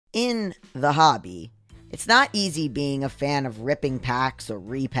in the hobby, it's not easy being a fan of ripping packs or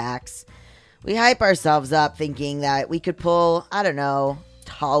repacks. We hype ourselves up thinking that we could pull,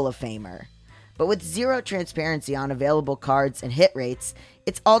 Hall of Famer. But with zero transparency on available cards and hit rates,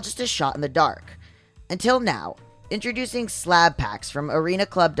 it's all just a shot in the dark. Until now, introducing slab packs from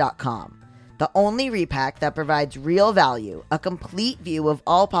arenaclub.com. The only repack that provides real value, a complete view of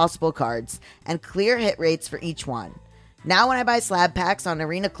all possible cards, and clear hit rates for each one. Now when I buy slab packs on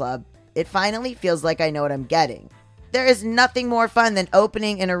Arena Club, it finally feels like I know what I'm getting. There is nothing more fun than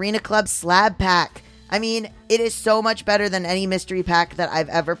opening an Arena Club slab pack. I mean, it is so much better than any mystery pack that I've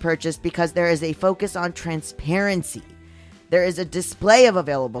ever purchased because there is a focus on transparency. There is a display of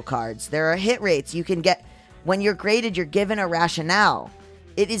available cards. There are hit rates you can get. When you're graded, you're given a rationale.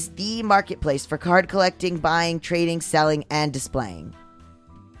 It is the marketplace for card collecting, buying, trading, selling, and displaying.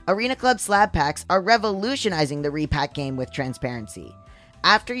 Arena Club slab packs are revolutionizing the repack game with transparency.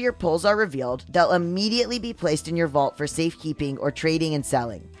 After your pulls are revealed, they'll immediately be placed in your vault for safekeeping or trading and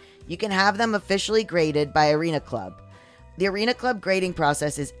selling. You can have them officially graded by Arena Club. The Arena Club grading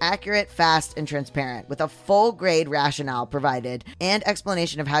process is accurate, fast, and transparent, with a full grade rationale provided and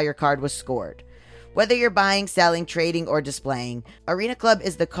explanation of how your card was scored. Whether you're buying, selling, trading, or displaying, Arena Club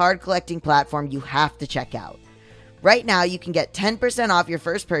is the card collecting platform you have to check out. Right now, you can get 10% off your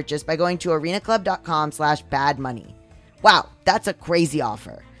first purchase by going to arenaclub.com/badmoney. Wow, that's a crazy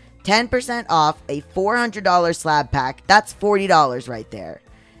offer. 10% off a $400 slab pack, that's $40 right there.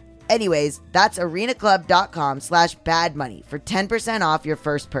 Anyways, that's arenaclub.com/badmoney for 10% off your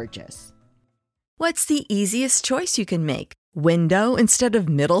first purchase. What's the easiest choice you can make? Window instead of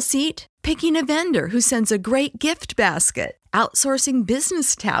middle seat? Picking a vendor who sends a great gift basket? Outsourcing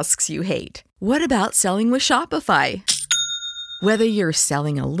business tasks you hate? What about selling with Shopify? Whether you're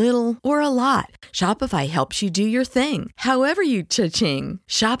selling a little or a lot, Shopify helps you do your thing, however you cha-ching.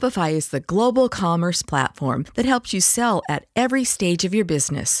 Shopify is the global commerce platform that helps you sell at every stage of your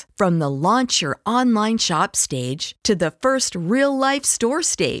business. From the launch your online shop stage to the first real-life store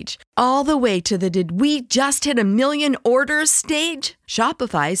stage, all the way to the did we just hit 1 million orders stage.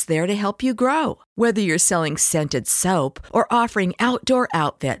 Shopify's there to help you grow. Whether you're selling scented soap or offering outdoor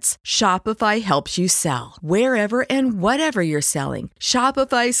outfits, Shopify helps you sell. Wherever and whatever you're selling,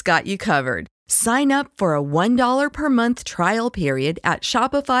 Shopify's got you covered. Sign up for a $1 per month trial period at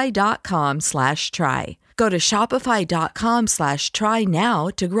shopify.com/try. Go to shopify.com/try now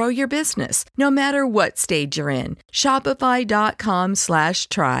to grow your business, no matter what stage you're in.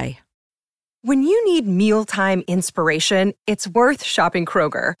 Shopify.com/try. When you need mealtime inspiration, it's worth shopping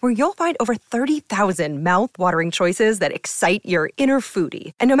Kroger, where you'll find over 30,000 mouth-watering choices that excite your inner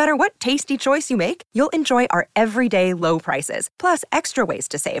foodie. And no matter what tasty choice you make, you'll enjoy our everyday low prices, plus extra ways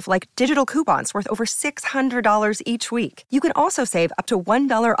to save, like digital coupons worth over $600 each week. You can also save up to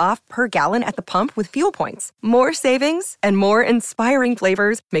 $1 off per gallon at the pump with fuel points. More savings and more inspiring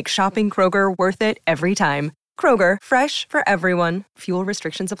flavors make shopping Kroger worth it every time. Kroger, fresh for everyone. Fuel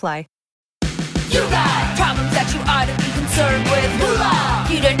restrictions apply. You got problems that you ought to be concerned with. Moolah!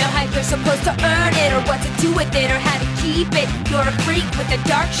 You don't know how you're supposed to earn it, or what to do with it, or how to keep it. You're a freak with a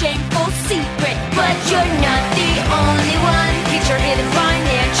dark, shameful secret, but you're not the only one. Get your hidden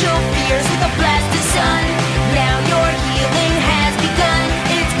financial fears with a blast of sun. Now your healing has begun.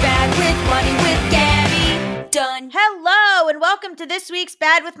 It's Bad with Money with Gabby Dunn. Hello, and welcome to this week's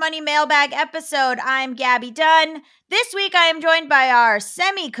Bad with Money Mailbag episode. I'm Gabby Dunn. This week, I am joined by our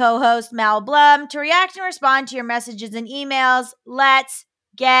semi-co-host, Mal Blum, to react and respond to your messages and emails. Let's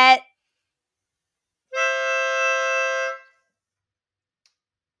get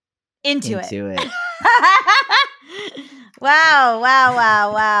into it.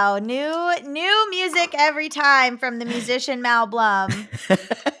 Wow. New music every time from the musician Mal Blum.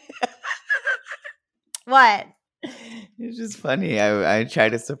 What? It's just funny. I try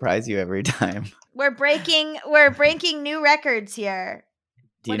to surprise you every time. We're breaking new records here.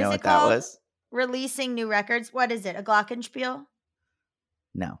 Do you know what that was? Releasing new records. What is it? A glockenspiel?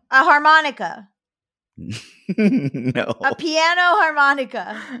 No. A harmonica? No. A piano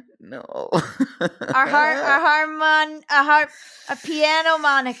harmonica? No. A piano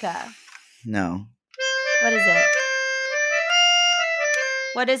monica? No. What is it?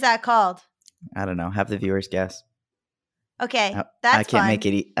 What is that called? I don't know. Have the viewers guess. Okay, that's I can't fun. make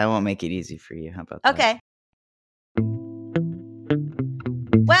it. I won't make it easy for you. How about that? Okay.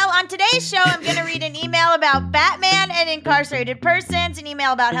 Well, on today's show, I'm going to read an email about Batman and incarcerated persons, an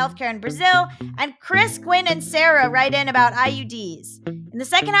email about healthcare in Brazil, and Chris, Gwen, and Sarah write in about IUDs. In the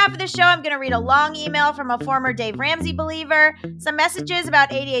second half of the show, I'm going to read a long email from a former Dave Ramsey believer, some messages about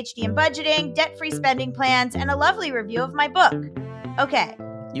ADHD and budgeting, debt-free spending plans, and a lovely review of my book. Okay,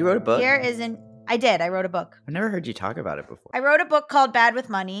 You wrote a book? Here is I did. I wrote a book. I've never heard you talk about it before. I wrote a book called Bad with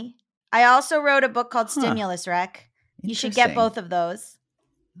Money. I also wrote a book called Huh. Stimulus Wreck. You should get Interesting. both of those.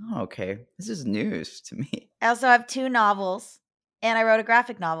 Oh, okay. This is news to me. I also have 2 novels, and I wrote a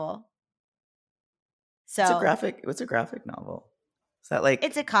graphic novel. So What's a graphic novel? Is that like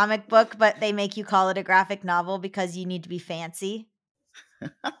it's a comic book, but they make you call it a graphic novel because you need to be fancy.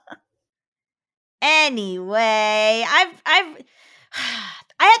 Anyway, I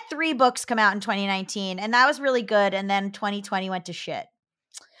had 3 books come out in 2019, and that was really good. And then 2020 went to shit.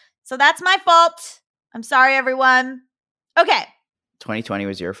 So that's my fault. I'm sorry, everyone. Okay. 2020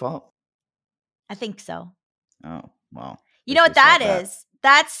 was your fault? I think so. Oh, well. You know what that is?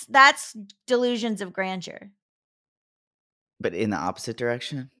 That's delusions of grandeur. But in the opposite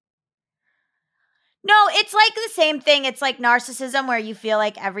direction? No, it's like the same thing. It's like narcissism where you feel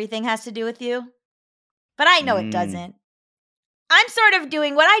like everything has to do with you. But I know it doesn't. I'm sort of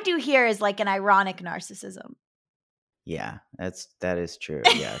doing what I do here is like an ironic narcissism. Yeah, that is true.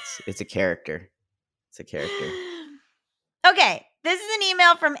 Yeah, it's a character. It's a character. Okay, this is an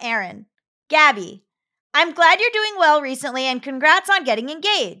email from Aaron. Gabby, I'm glad you're doing well recently and congrats on getting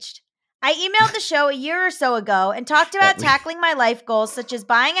engaged. I emailed the show a year or so ago and talked about tackling my life goals such as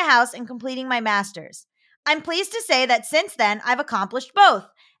buying a house and completing my master's. I'm pleased to say that since then, I've accomplished both,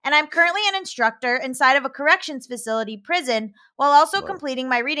 and I'm currently an instructor inside of a corrections facility prison while also completing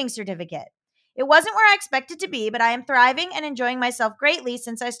my reading certificate. It wasn't where I expected to be, but I am thriving and enjoying myself greatly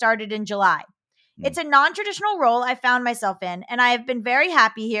since I started in July. It's a non-traditional role I found myself in, and I have been very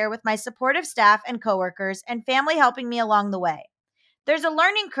happy here with my supportive staff and coworkers and family helping me along the way. There's a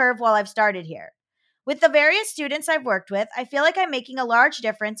learning curve while I've started here. With the various students I've worked with, I feel like I'm making a large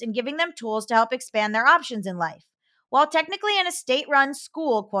difference in giving them tools to help expand their options in life. While technically in a state-run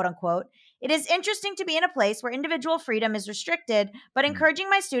school, quote unquote, it is interesting to be in a place where individual freedom is restricted, but encouraging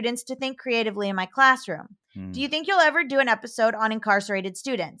my students to think creatively in my classroom. Do you think you'll ever do an episode on incarcerated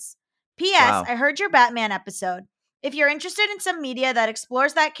students? P.S. Wow. I heard your Batman episode. If you're interested in some media that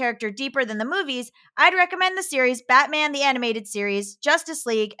explores that character deeper than the movies, I'd recommend the series Batman the Animated Series, Justice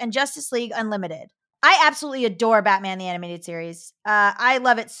League, and Justice League Unlimited. I absolutely adore Batman the Animated Series. I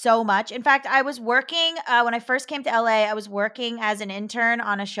love it so much. In fact, I was working, when I first came to LA, I was working as an intern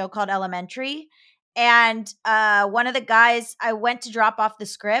on a show called Elementary. And one of the guys, I went to drop off the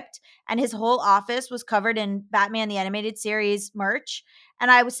script, and his whole office was covered in Batman the Animated Series merch. And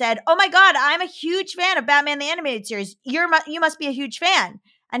I said, "Oh my God, I'm a huge fan of Batman the Animated Series. You must be a huge fan."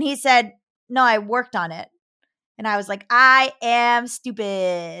 And he said, "No, I worked on it." And I was like, I am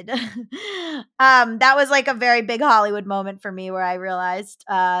stupid. That was like a very big Hollywood moment for me where I realized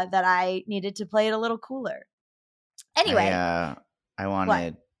that I needed to play it a little cooler. Anyway. I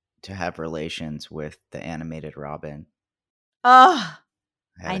wanted to have relations with the animated Robin. Oh,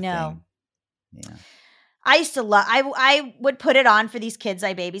 I know. Yeah. I used to love, I would put it on for these kids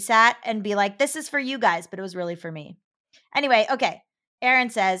I babysat and be like, this is for you guys, but it was really for me. Anyway, okay. Aaron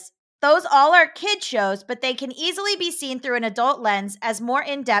says, those all are kid shows, but they can easily be seen through an adult lens as more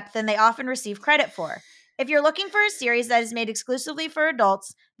in-depth than they often receive credit for. If you're looking for a series that is made exclusively for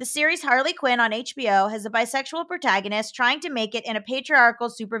adults, the series Harley Quinn on HBO has a bisexual protagonist trying to make it in a patriarchal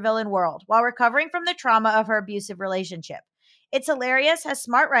supervillain world while recovering from the trauma of her abusive relationship. It's hilarious, has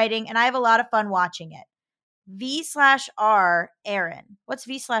smart writing, and I have a lot of fun watching it. V/R Aaron. What's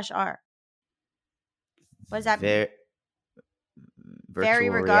V/R? What does that mean? Very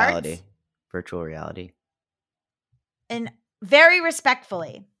regards? Reality. Virtual reality. And very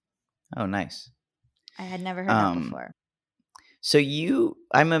respectfully. Oh, nice. I had never heard that before. So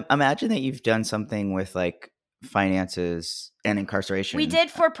I'm imagine that you've done something with like finances and incarceration. We did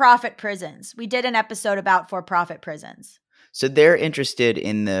for-profit prisons. We did an episode about for-profit prisons. So they're interested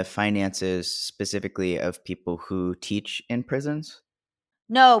in the finances specifically of people who teach in prisons?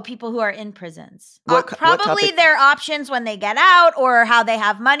 No, people who are in prisons. What probably their options when they get out, or how they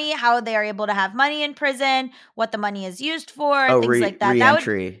have money, how they are able to have money in prison, what the money is used for, things like that.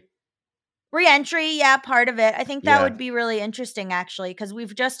 Re-entry. Re-entry, yeah, part of it. I think that would be really interesting, actually, because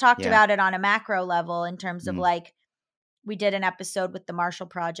we've just talked about it on a macro level in terms of like, we did an episode with the Marshall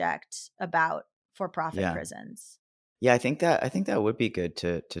Project about for-profit prisons. Yeah, I think that would be good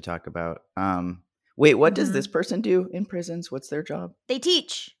to talk about. Wait, what does this person do in prisons? What's their job? They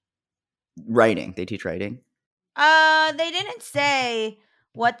teach writing. They teach writing. They didn't say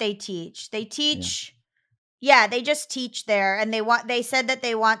what they teach. They teach. Yeah, they just teach there, and they said that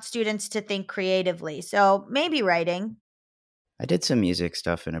they want students to think creatively. So maybe writing. I did some music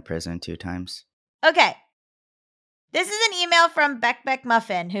stuff in a prison 2 times. Okay. This is an email from Beck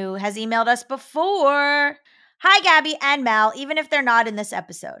Muffin, who has emailed us before. Hi, Gabby and Mal, even if they're not in this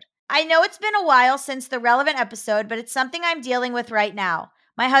episode. I know it's been a while since the relevant episode, but it's something I'm dealing with right now.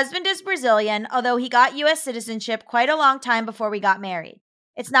 My husband is Brazilian, although he got U.S. citizenship quite a long time before we got married.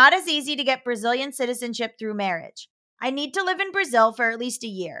 It's not as easy to get Brazilian citizenship through marriage. I need to live in Brazil for at least a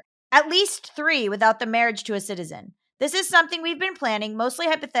year, at least 3 without the marriage to a citizen. This is something we've been planning, mostly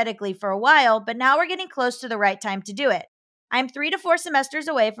hypothetically, for a while, but now we're getting close to the right time to do it. I'm 3 to 4 semesters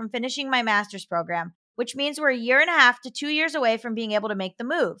away from finishing my master's program, which means we're a year and a half to 2 years away from being able to make the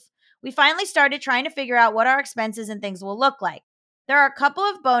move. We finally started trying to figure out what our expenses and things will look like. There are a couple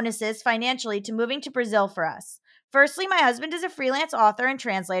of bonuses financially to moving to Brazil for us. Firstly, my husband is a freelance author and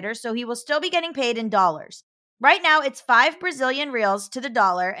translator, so he will still be getting paid in dollars. Right now, it's 5 Brazilian reals to the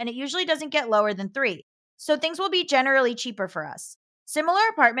dollar, and it usually doesn't get lower than 3. So things will be generally cheaper for us. Similar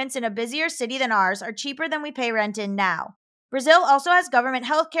apartments in a busier city than ours are cheaper than we pay rent in now. Brazil also has government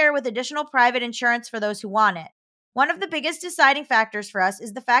healthcare with additional private insurance for those who want it. One of the biggest deciding factors for us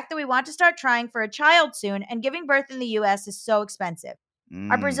is the fact that we want to start trying for a child soon, and giving birth in the US is so expensive.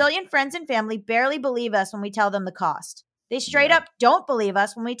 Our Brazilian friends and family barely believe us when we tell them the cost. They straight up don't believe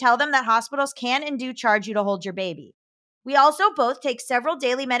us when we tell them that hospitals can and do charge you to hold your baby. We also both take several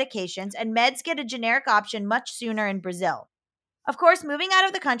daily medications, and meds get a generic option much sooner in Brazil. Of course, moving out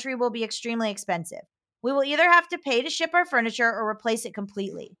of the country will be extremely expensive. We will either have to pay to ship our furniture or replace it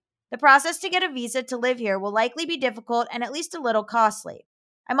completely. The process to get a visa to live here will likely be difficult and at least a little costly.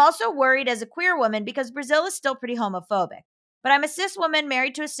 I'm also worried as a queer woman because Brazil is still pretty homophobic. But I'm a cis woman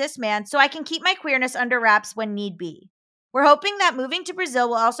married to a cis man, so I can keep my queerness under wraps when need be. We're hoping that moving to Brazil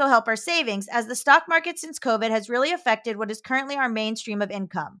will also help our savings, as the stock market since COVID has really affected what is currently our main stream of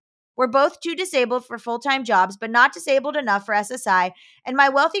income. We're both too disabled for full-time jobs, but not disabled enough for SSI, and my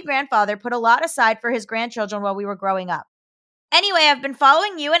wealthy grandfather put a lot aside for his grandchildren while we were growing up. Anyway, I've been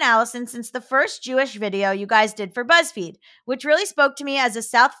following you and Allison since the first Jewish video you guys did for BuzzFeed, which really spoke to me as a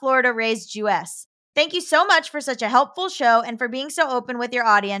South Florida-raised Jewess. Thank you so much for such a helpful show and for being so open with your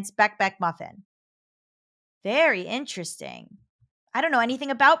audience, Beck Muffin. Very interesting. I don't know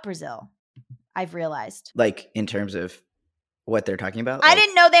anything about Brazil, I've realized. Like, in terms of what they're talking about? I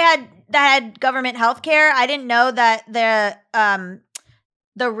didn't know they had government health care. I didn't know that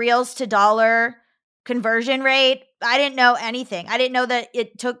the reals to dollar conversion rate, I didn't know anything. I didn't know that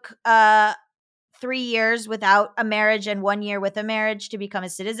it took 3 years without a marriage and 1 year with a marriage to become a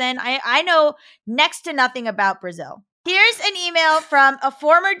citizen. I know next to nothing about Brazil. Here's an email from a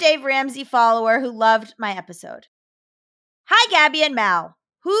former Dave Ramsey follower who loved my episode. Hi, Gabby and Mal.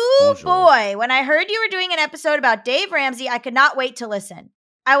 Boy, when I heard you were doing an episode about Dave Ramsey, I could not wait to listen.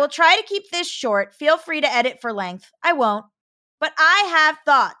 I will try to keep this short. Feel free to edit for length. I won't. But I have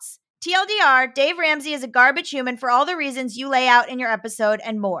thoughts. TLDR, Dave Ramsey is a garbage human for all the reasons you lay out in your episode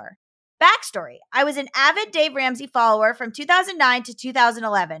and more. Backstory. I was an avid Dave Ramsey follower from 2009 to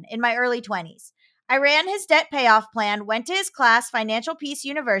 2011, in my early 20s. I ran his debt payoff plan, went to his class, Financial Peace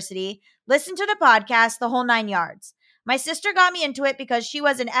University, listened to the podcast, the whole 9 yards. My sister got me into it because she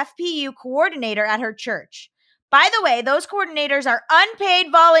was an FPU coordinator at her church. By the way, those coordinators are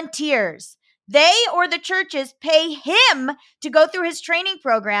unpaid volunteers. They or the churches pay him to go through his training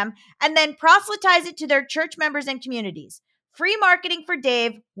program and then proselytize it to their church members and communities. Free marketing for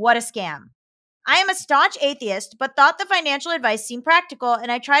Dave, what a scam. I am a staunch atheist, but thought the financial advice seemed practical,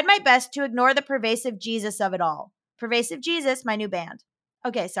 and I tried my best to ignore the pervasive Jesus of it all. Pervasive Jesus, my new band.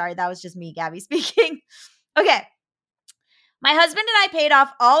 Okay, sorry, that was just me, Gabby, speaking. Okay. My husband and I paid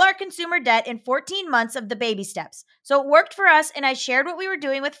off all our consumer debt in 14 months of the baby steps. So it worked for us, and I shared what we were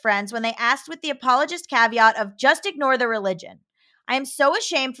doing with friends when they asked with the apologist caveat of just ignore the religion. I am so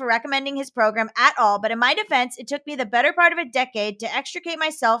ashamed for recommending his program at all, but in my defense, it took me the better part of a decade to extricate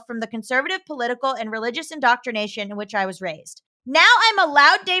myself from the conservative political and religious indoctrination in which I was raised. Now I'm a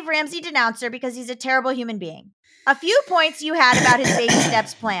loud Dave Ramsey denouncer because he's a terrible human being. A few points you had about his baby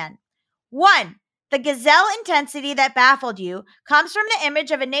steps plan. 1. The gazelle intensity that baffled you comes from the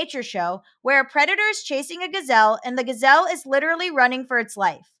image of a nature show where a predator is chasing a gazelle and the gazelle is literally running for its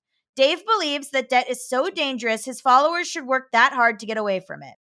life. Dave believes that debt is so dangerous his followers should work that hard to get away from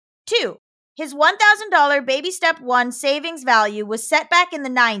it. 2. His $1,000 baby step 1 savings value was set back in the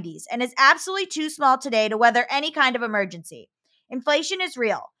 90s and is absolutely too small today to weather any kind of emergency. Inflation is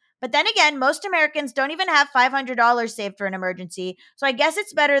real. But then again, most Americans don't even have $500 saved for an emergency, so I guess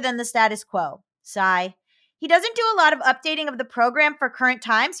it's better than the status quo. Sigh. He doesn't do a lot of updating of the program for current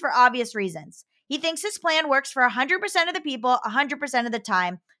times for obvious reasons. He thinks his plan works for 100% of the people 100% of the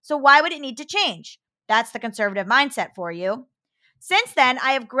time, so why would it need to change? That's the conservative mindset for you. Since then,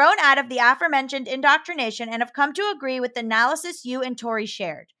 I have grown out of the aforementioned indoctrination and have come to agree with the analysis you and Tori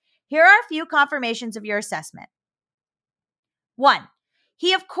shared. Here are a few confirmations of your assessment. 1.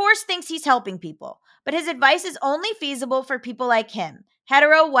 He of course thinks he's helping people, but his advice is only feasible for people like him,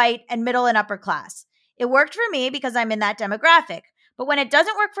 hetero, white, and middle and upper class. It worked for me because I'm in that demographic, but when it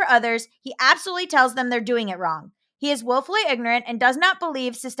doesn't work for others, he absolutely tells them they're doing it wrong. He is willfully ignorant and does not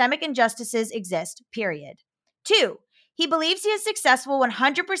believe systemic injustices exist, period. 2. He believes he is successful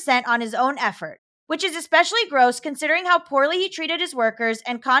 100% on his own effort, which is especially gross considering how poorly he treated his workers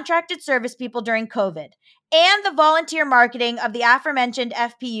and contracted service people during COVID, and the volunteer marketing of the aforementioned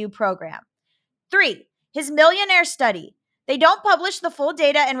FPU program. 3. His millionaire study. They don't publish the full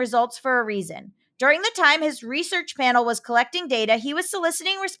data and results for a reason. During the time his research panel was collecting data, he was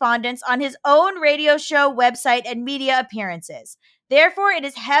soliciting respondents on his own radio show, website, and media appearances. Therefore, it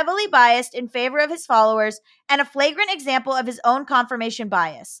is heavily biased in favor of his followers and a flagrant example of his own confirmation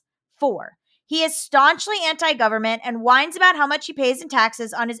bias. 4. He is staunchly anti-government and whines about how much he pays in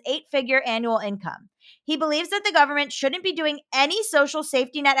taxes on his 8-figure annual income. He believes that the government shouldn't be doing any social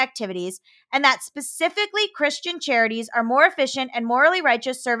safety net activities and that specifically Christian charities are more efficient and morally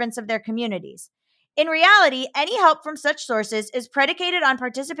righteous servants of their communities. In reality, any help from such sources is predicated on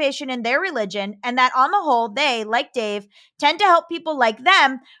participation in their religion, and that on the whole, they, like Dave, tend to help people like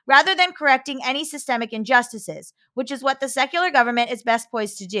them rather than correcting any systemic injustices, which is what the secular government is best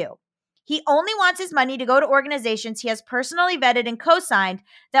poised to do. He only wants his money to go to organizations he has personally vetted and co-signed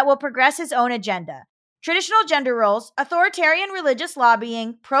that will progress his own agenda. Traditional gender roles, authoritarian religious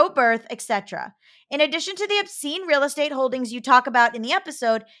lobbying, pro-birth, etc. In addition to the obscene real estate holdings you talk about in the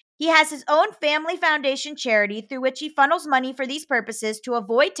episode, he has his own family foundation charity through which he funnels money for these purposes to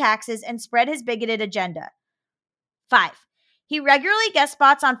avoid taxes and spread his bigoted agenda. 5. He regularly guest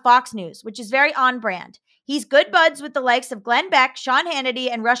spots on Fox News, which is very on brand. He's good buds with the likes of Glenn Beck, Sean Hannity,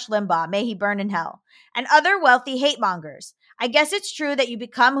 and Rush Limbaugh, may he burn in hell, and other wealthy hate mongers. I guess it's true that you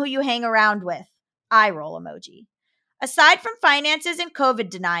become who you hang around with. Eye roll emoji. Aside from finances and COVID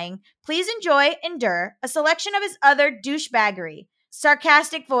denying, please endure a selection of his other douchebaggery.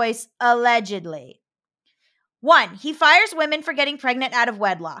 Sarcastic voice, allegedly. 1. He fires women for getting pregnant out of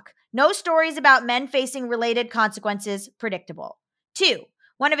wedlock. No stories about men facing related consequences, predictable. 2.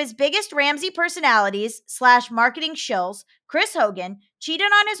 One of his biggest Ramsey personalities / marketing shills, Chris Hogan, cheated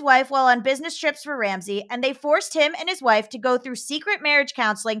on his wife while on business trips for Ramsey, and they forced him and his wife to go through secret marriage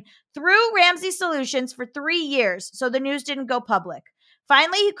counseling through Ramsey Solutions for 3 years, so the news didn't go public.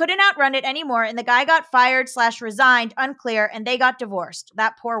 Finally, he couldn't outrun it anymore, and the guy got fired / resigned, unclear, and they got divorced.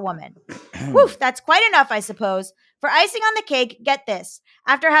 That poor woman. Woof, that's quite enough, I suppose. For icing on the cake, get this.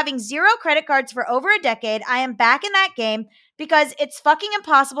 After having 0 credit cards for over a decade, I am back in that game because it's fucking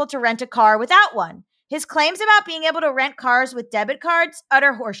impossible to rent a car without one. His claims about being able to rent cars with debit cards,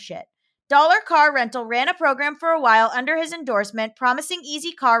 utter horseshit. Dollar Car Rental ran a program for a while under his endorsement, promising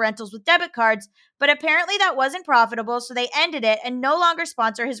easy car rentals with debit cards, but apparently that wasn't profitable, so they ended it and no longer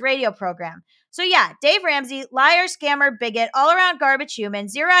sponsor his radio program. So yeah, Dave Ramsey, liar, scammer, bigot, all-around garbage human,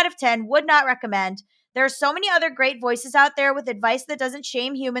 0 out of 10, would not recommend. There are so many other great voices out there with advice that doesn't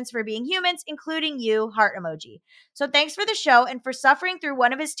shame humans for being humans, including you, heart emoji. So thanks for the show and for suffering through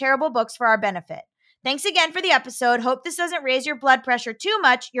one of his terrible books for our benefit. Thanks again for the episode. Hope this doesn't raise your blood pressure too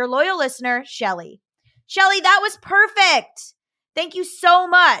much. Your loyal listener, Shelly. Shelly, that was perfect. Thank you so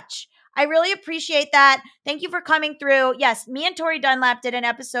much. I really appreciate that. Thank you for coming through. Yes, me and Tori Dunlap did an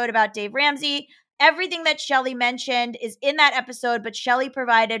episode about Dave Ramsey. Everything that Shelly mentioned is in that episode, but Shelly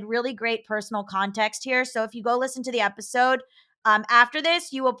provided really great personal context here. So if you go listen to the episode after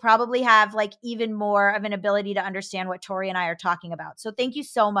this, you will probably have like even more of an ability to understand what Tori and I are talking about. So thank you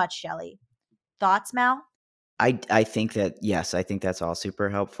so much, Shelly. Thoughts, Mal? I think that, yes, I think that's all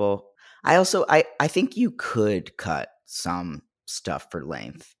super helpful. I think you could cut some stuff for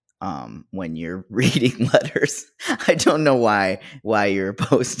length when you're reading letters. I don't know why you're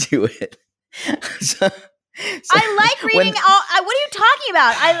opposed to it. so, I like reading what are you talking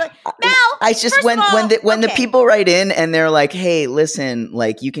about? Mal, I just when the people write in and they're like, "Hey, listen,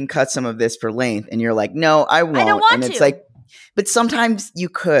 like you can cut some of this for length," and you're like, "No, I won't." I don't want and to. It's like, but sometimes you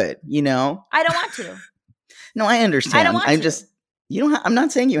could, you know. I don't want to. No, I understand. I don't want to. Just you don't. I'm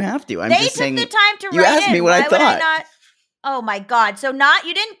not saying you have to. They took the time to write in. You asked me what I thought. Would I not? Oh my God! So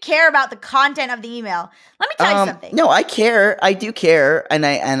you didn't care about the content of the email. Let me tell you something. No, I care. I do care, and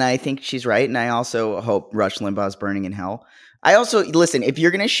I think she's right. And I also hope Rush Limbaugh's burning in hell. I also listen. If you're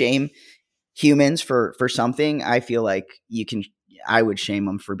gonna shame humans for something, I feel like you can. I would shame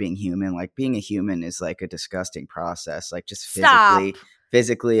them for being human. Like being a human is like a disgusting process. Like just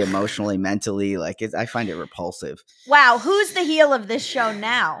physically, emotionally, mentally. Like I find it repulsive. Wow, who's the heel of this show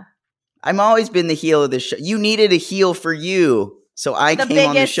now? I've always been the heel of this show. You needed a heel for you, So I The came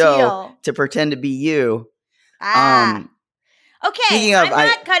on the biggest show heel. to pretend to be you. Ah. Okay, Speaking of, I'm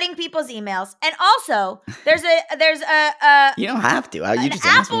not cutting people's emails. And also, there's a you don't have to. You an just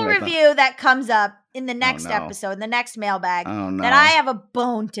asked me Apple what I thought. review that comes up in the next no. episode, in the next mailbag, Oh, no. that I have a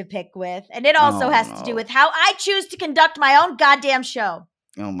bone to pick with. And it also Oh, has to no. do with how I choose to conduct my own goddamn show.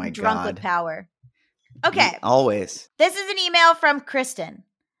 Oh, my I'm drunk God. with power. Okay. Always. This is an email from Kristen.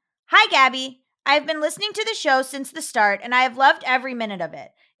 Hi, Gabby. I have been listening to the show since the start, and I have loved every minute of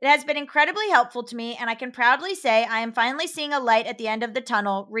it. It has been incredibly helpful to me, and I can proudly say I am finally seeing a light at the end of the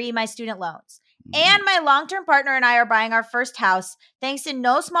tunnel, re my student loans. And my long-term partner and I are buying our first house, thanks in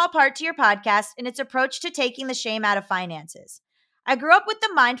no small part to your podcast and its approach to taking the shame out of finances. I grew up with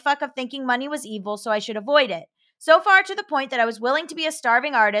the mindfuck of thinking money was evil, so I should avoid it. So far to the point that I was willing to be a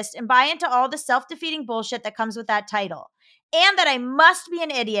starving artist and buy into all the self-defeating bullshit that comes with that title. And that I must be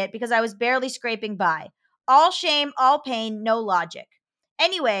an idiot because I was barely scraping by. All shame, all pain, no logic.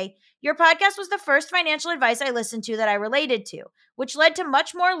 Anyway, your podcast was the first financial advice I listened to that I related to, which led to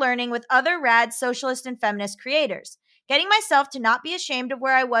much more learning with other rad socialist and feminist creators. Getting myself to not be ashamed of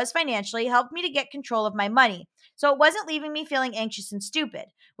where I was financially helped me to get control of my money, so it wasn't leaving me feeling anxious and stupid,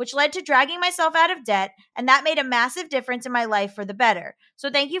 which led to dragging myself out of debt, and that made a massive difference in my life for the better. So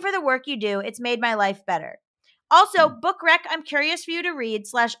thank you for the work you do. It's made my life better. Also, book rec I'm curious for you to read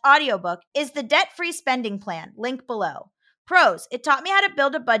 / audiobook is The Debt-Free Spending Plan, link below. Pros, it taught me how to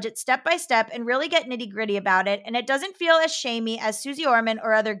build a budget step by step and really get nitty gritty about it, and it doesn't feel as shamey as Susie Orman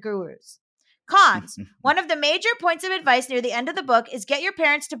or other gurus. Cons, one of the major points of advice near the end of the book is get your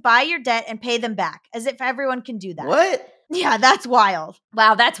parents to buy your debt and pay them back, as if everyone can do that. What? Yeah, that's wild.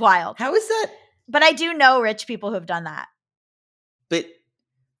 Wow, that's wild. How is that? But I do know rich people who have done that. But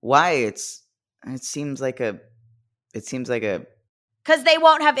why? It seems like a. Because they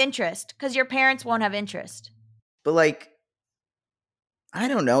won't have interest. Because your parents won't have interest. But like, I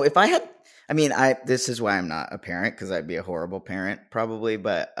don't know. If I had, this is why I'm not a parent, because I'd be a horrible parent probably.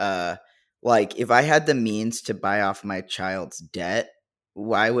 But like, if I had the means to buy off my child's debt,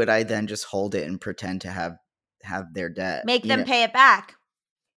 why would I then just hold it and pretend to have their debt? Make them pay it back.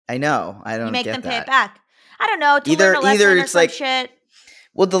 I know. I don't. You make get them that. pay it back. I don't know. To learn a lesson or it's some like shit.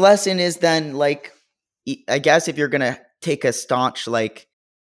 Well, the lesson is then like, I guess if you're gonna take a staunch learn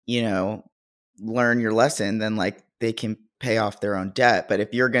your lesson, then like they can pay off their own debt. But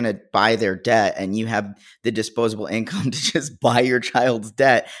if you're going to buy their debt and you have the disposable income to just buy your child's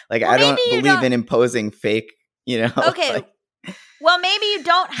debt, like I don't believe in imposing fake, Okay. like, well, maybe you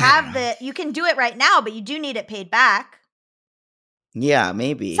don't have you can do it right now, but you do need it paid back. Yeah,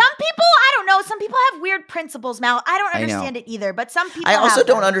 maybe. Some people, I don't know. Some people have weird principles, Mal. I don't understand it either, but some people I also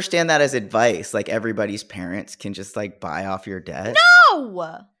don't them. understand that as advice. Like everybody's parents can just like buy off your debt.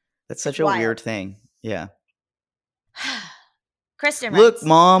 No! That's such a weird thing. Yeah. Kristen Look, writes,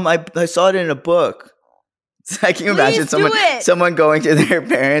 Mom, I saw it in a book. I can imagine someone going to their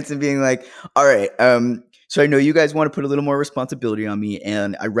parents and being like, all right, so I know you guys want to put a little more responsibility on me,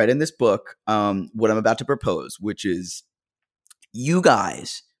 and I read in this book what I'm about to propose, which is you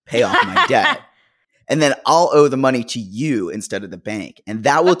guys pay off my debt, and then I'll owe the money to you instead of the bank, and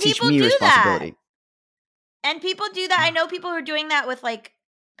that will teach me responsibility. And people do that. I know people who are doing that with like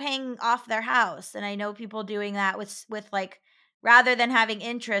paying off their house, and I know people doing that with like rather than having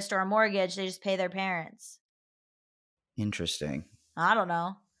interest or a mortgage, they just pay their parents. Interesting. I don't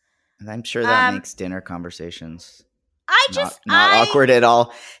know. And I'm sure that makes dinner conversations not awkward at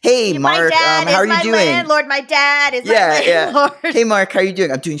all. Hey, Mark, how are you doing? Landlord, my dad is my landlord. Yeah. Hey, Mark, how are you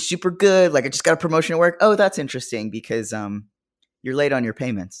doing? I'm doing super good. Like, I just got a promotion at work. Oh, that's interesting because you're late on your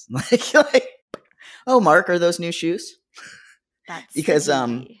payments. like, oh, Mark, are those new shoes? That's because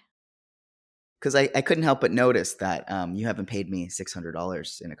I couldn't help but notice that you haven't paid me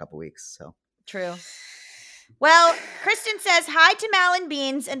 $600 in a couple weeks. So true. Well, Kristen says, hi to Mal and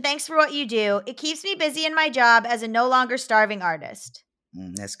Beans, and thanks for what you do. It keeps me busy in my job as a no longer starving artist.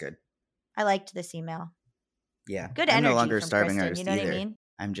 That's good. I liked this email. Yeah. Good I'm energy no longer a from starving Kristen, artist you know either. what I mean?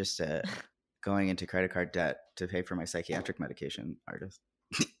 I'm just going into credit card debt to pay for my psychiatric medication artist.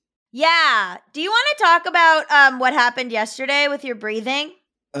 Yeah. Do you want to talk about what happened yesterday with your breathing?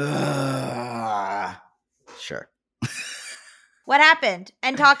 Sure. What happened?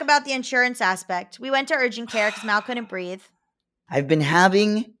 And talk about the insurance aspect. We went to urgent care because Mal couldn't breathe. I've been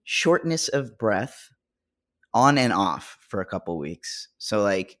having shortness of breath on and off for a couple weeks. So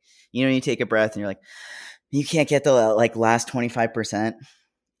like, you take a breath and you're like, you can't get the like last 25%.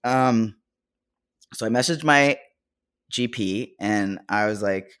 So I messaged my GP and I was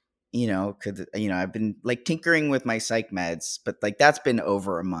like, I've been like tinkering with my psych meds, but like that's been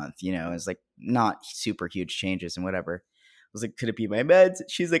over a month, it's like not super huge changes and whatever. was like, could it be my meds?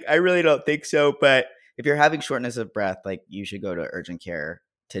 She's like, I really don't think so. But if you're having shortness of breath, like you should go to urgent care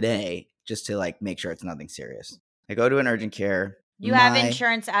today just to like make sure it's nothing serious. I go to an urgent care. You have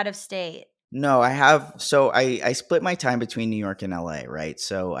insurance out of state. No, I have. So I split my time between New York and LA, right?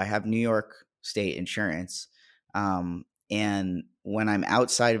 So I have New York state insurance. And when I'm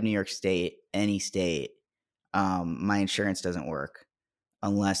outside of New York state, any state, my insurance doesn't work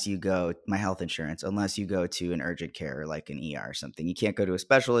unless you go, my health insurance, unless you go to an urgent care, like an ER or something. You can't go to a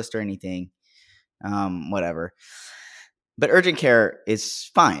specialist or anything, whatever. But urgent care is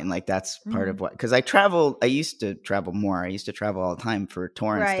fine. Like that's part of what, because I used to travel more. I used to travel all the time for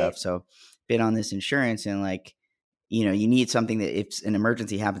tour and stuff. So been on this insurance and like, you know, you need something that if an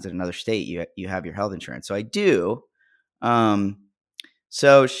emergency happens in another state, you have your health insurance. So I do.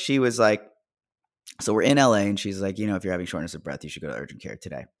 So she was like, so we're in LA and she's like, you know, if you're having shortness of breath, you should go to urgent care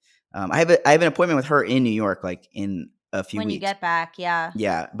today. I have an appointment with her in New York, like in a few weeks. When you get back. Yeah.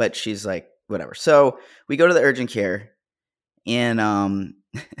 Yeah. But she's like, whatever. So we go to the urgent care and,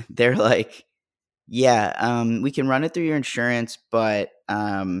 they're like, yeah, we can run it through your insurance, but,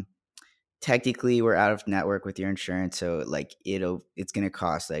 technically we're out of network with your insurance, so like it's going to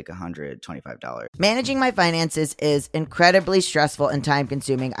cost like $125. Managing my finances is incredibly stressful and time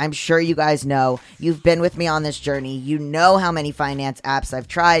consuming. I'm sure you guys know. You've been with me on this journey. You know how many finance apps I've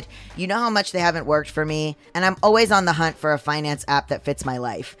tried. You know how much they haven't worked for me. And I'm always on the hunt for a finance app that fits my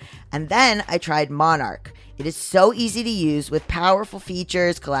life. And then I tried Monarch. It is so easy to use with powerful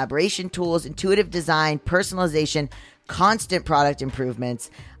features, collaboration tools, intuitive design, personalization, constant product improvements.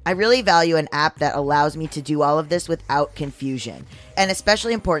 I really value an app that allows me to do all of this without confusion. And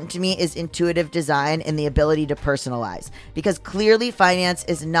especially important to me is intuitive design and the ability to personalize, because clearly finance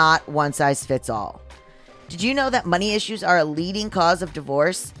is not one size fits all. Did you know that money issues are a leading cause of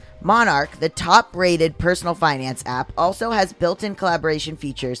divorce? Monarch, the top-rated personal finance app, also has built-in collaboration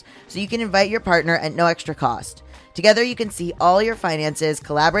features so you can invite your partner at no extra cost. Together, you can see all your finances,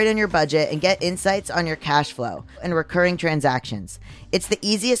 collaborate on your budget, and get insights on your cash flow and recurring transactions. It's the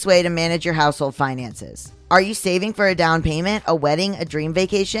easiest way to manage your household finances. Are you saving for a down payment, a wedding, a dream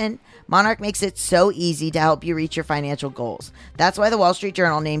vacation? Monarch makes it so easy to help you reach your financial goals. That's why the Wall Street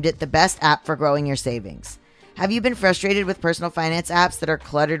Journal named it the best app for growing your savings. Have you been frustrated with personal finance apps that are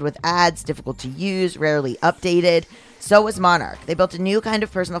cluttered with ads, difficult to use, rarely updated? So was Monarch. They built a new kind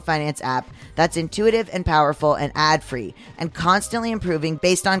of personal finance app that's intuitive and powerful and ad-free and constantly improving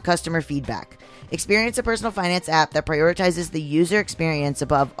based on customer feedback. Experience a personal finance app that prioritizes the user experience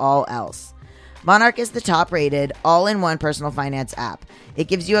above all else. Monarch is the top-rated, all-in-one personal finance app. It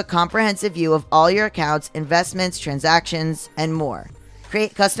gives you a comprehensive view of all your accounts, investments, transactions, and more.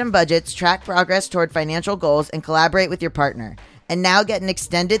 Create custom budgets, track progress toward financial goals, and collaborate with your partner. And now get an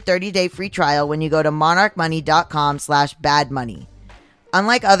extended 30-day free trial when you go to monarchmoney.com/badmoney.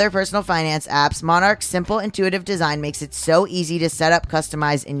 Unlike other personal finance apps, Monarch's simple, intuitive design makes it so easy to set up,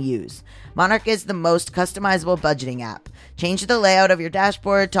 customize, and use. Monarch is the most customizable budgeting app. Change the layout of your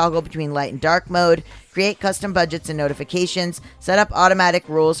dashboard, toggle between light and dark mode, create custom budgets and notifications, set up automatic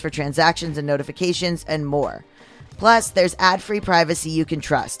rules for transactions and notifications, and more. Plus, there's ad-free privacy you can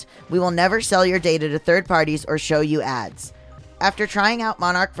trust. We will never sell your data to third parties or show you ads. After trying out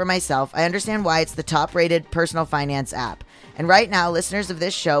Monarch for myself, I understand why it's the top-rated personal finance app. And right now, listeners of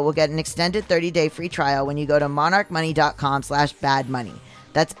this show will get an extended 30-day free trial when you go to monarchmoney.com/badmoney.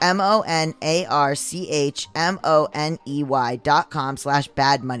 That's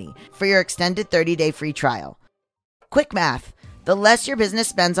monarchmoney.com/badmoney for your extended 30-day free trial. Quick math. The less your business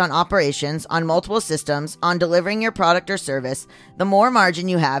spends on operations, on multiple systems, on delivering your product or service, the more margin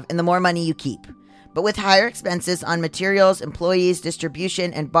you have and the more money you keep. But with higher expenses on materials, employees,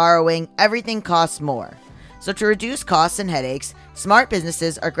 distribution, and borrowing, everything costs more. So to reduce costs and headaches, smart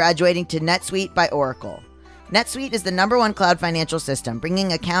businesses are graduating to NetSuite by Oracle. NetSuite is the #1 cloud financial system,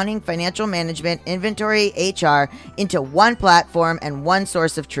 bringing accounting, financial management, inventory, HR into one platform and one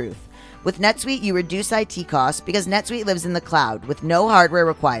source of truth. With NetSuite, you reduce IT costs because NetSuite lives in the cloud with no hardware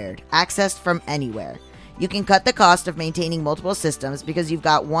required, accessed from anywhere. You can cut the cost of maintaining multiple systems because you've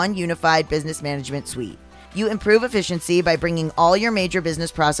got one unified business management suite. You improve efficiency by bringing all your major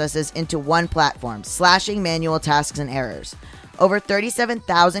business processes into one platform, slashing manual tasks and errors. Over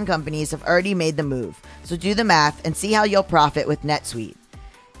 37,000 companies have already made the move, so do the math and see how you'll profit with NetSuite.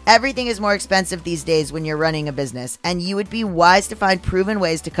 Everything is more expensive these days when you're running a business, and you would be wise to find proven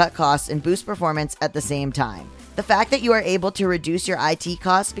ways to cut costs and boost performance at the same time. The fact that you are able to reduce your IT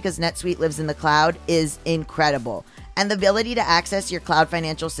costs because NetSuite lives in the cloud is incredible. And the ability to access your cloud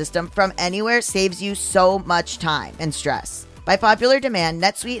financial system from anywhere saves you so much time and stress. By popular demand,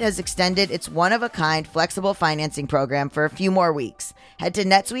 NetSuite has extended its one-of-a-kind flexible financing program for a few more weeks. Head to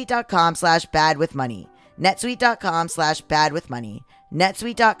netsuite.com/badwithmoney. netsuite.com/badwithmoney.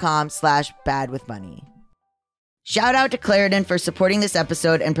 netsuite.com/badwithmoney. Shout out to Claritin for supporting this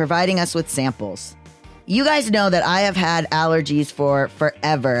episode and providing us with samples. You guys know that I have had allergies for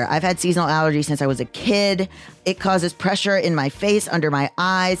forever. I've had seasonal allergies since I was a kid. It causes pressure in my face, under my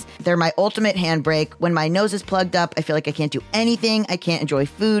eyes. They're my ultimate handbrake. When my nose is plugged up, I feel like I can't do anything. I can't enjoy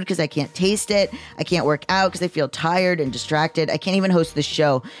food because I can't taste it. I can't work out because I feel tired and distracted. I can't even host this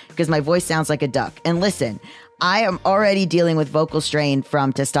show because my voice sounds like a duck. And listen, I am already dealing with vocal strain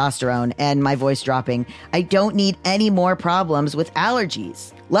from testosterone and my voice dropping. I don't need any more problems with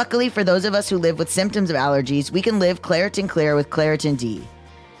allergies. Luckily, for those of us who live with symptoms of allergies, we can live Claritin Clear with Claritin D.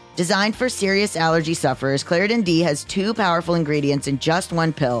 Designed for serious allergy sufferers, Claritin D has 2 powerful ingredients in just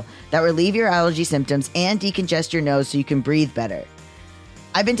one pill that relieve your allergy symptoms and decongest your nose so you can breathe better.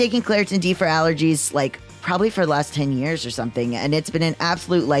 I've been taking Claritin D for allergies probably for the last 10 years or something, and it's been an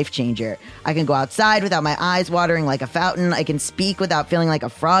absolute life changer. I can go outside without my eyes watering like a fountain. I can speak without feeling like a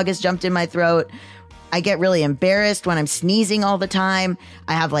frog has jumped in my throat. I get really embarrassed when I'm sneezing all the time.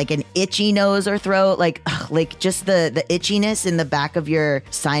 I have an itchy nose or throat. Just the itchiness in the back of your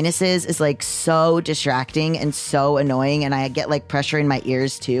sinuses is so distracting and so annoying, and I get pressure in my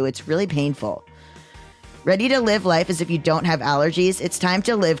ears too. It's really painful. Ready to live life as if you don't have allergies? It's time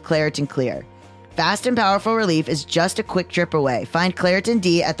to live Claritin Clear. Fast and powerful relief is just a quick trip away. Find Claritin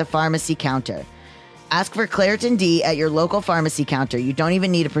D at the pharmacy counter. Ask for Claritin D at your local pharmacy counter. You don't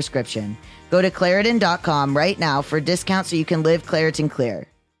even need a prescription. Go to Claritin.com right now for a discount so you can live Claritin Clear.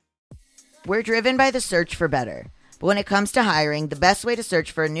 We're driven by the search for better. But when it comes to hiring, the best way to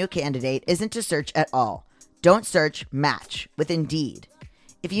search for a new candidate isn't to search at all. Don't search, match with Indeed.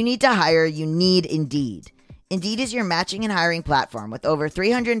 If you need to hire, you need Indeed. Indeed is your matching and hiring platform with over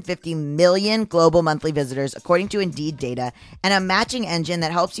 350 million global monthly visitors, according to Indeed data, and a matching engine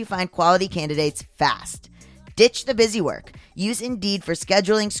that helps you find quality candidates fast. Ditch the busy work. Use Indeed for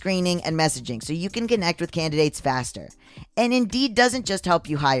scheduling, screening, and messaging so you can connect with candidates faster. And Indeed doesn't just help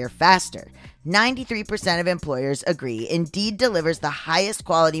you hire faster. 93% of employers agree Indeed delivers the highest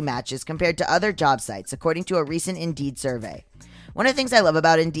quality matches compared to other job sites, according to a recent Indeed survey. One of the things I love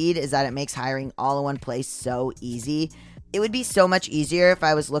about Indeed is that it makes hiring all in one place so easy. It would be so much easier if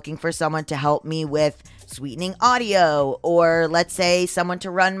I was looking for someone to help me with sweetening audio, or let's say someone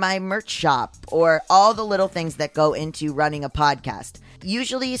to run my merch shop, or all the little things that go into running a podcast.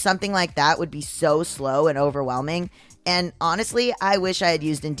 Usually something like that would be so slow and overwhelming. And honestly, I wish I had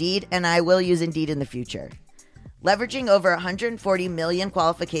used Indeed, and I will use Indeed in the future. Leveraging over 140 million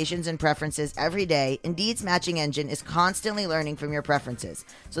qualifications and preferences every day, Indeed's matching engine is constantly learning from your preferences.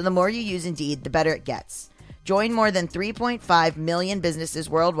 So the more you use Indeed, the better it gets. Join more than 3.5 million businesses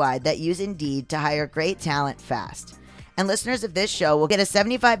worldwide that use Indeed to hire great talent fast. And listeners of this show will get a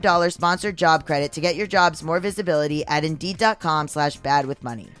 $75 sponsored job credit to get your jobs more visibility at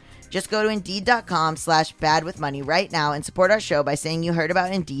Indeed.com/badwithmoney. Just go to Indeed.com/badwithmoney right now and support our show by saying you heard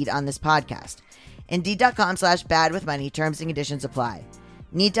about Indeed on this podcast. Indeed.com/badwithmoney. Terms and conditions apply.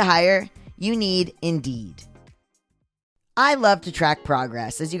 Need to hire? You need Indeed. I love to track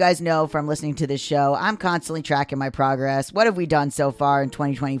progress. As you guys know from listening to this show, I'm constantly tracking my progress. What have we done so far in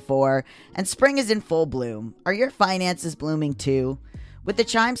 2024? And spring is in full bloom. Are your finances blooming too? With the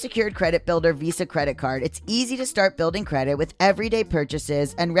Chime Secured Credit Builder Visa Credit Card, it's easy to start building credit with everyday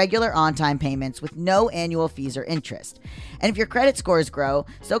purchases and regular on-time payments with no annual fees or interest. And if your credit scores grow,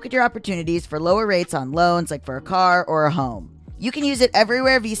 so could your opportunities for lower rates on loans like for a car or a home. You can use it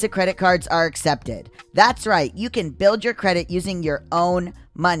everywhere Visa credit cards are accepted. That's right, you can build your credit using your own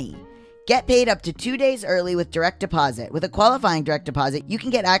money. Get paid up to 2 days early with direct deposit. With a qualifying direct deposit, you can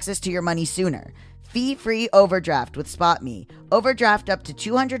get access to your money sooner. Fee-free overdraft with SpotMe. Overdraft up to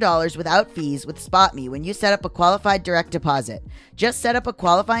 $200 without fees with SpotMe when you set up a qualified direct deposit. Just set up a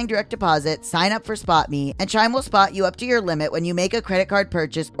qualifying direct deposit, sign up for SpotMe, and Chime will spot you up to your limit when you make a credit card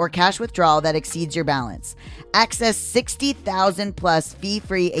purchase or cash withdrawal that exceeds your balance. Access 60,000 plus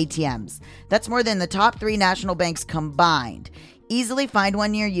fee-free ATMs. That's more than the top 3 national banks combined. Easily find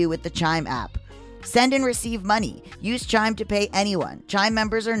one near you with the Chime app. Send and receive money. Use Chime to pay anyone, Chime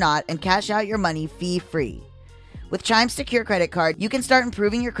members or not, and cash out your money fee-free. With Chime's secure credit card, you can start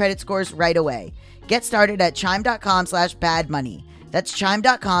improving your credit scores right away. Get started at chime.com/badmoney. That's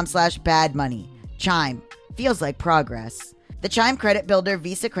chime.com/badmoney. Chime. Feels like progress. The Chime Credit Builder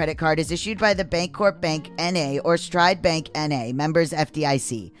Visa Credit Card is issued by the Bancorp Bank N.A. or Stride Bank N.A., members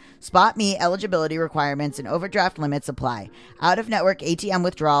FDIC. Spot Me eligibility requirements and overdraft limits apply. Out-of-network ATM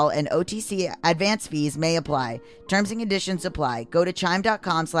withdrawal and OTC advance fees may apply. Terms and conditions apply. Go to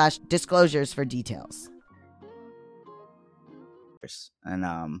chime.com/disclosures for details. And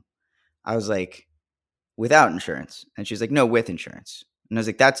I was like, without insurance. And she was like, no, with insurance. And I was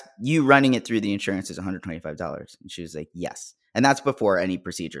like, that's you running it through the insurance is $125. And she was like, yes. And that's before any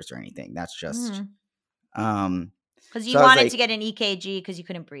procedures or anything. That's just because you so I was wanted like- to get an EKG because you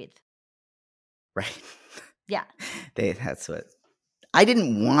couldn't breathe. right. Yeah. That's what I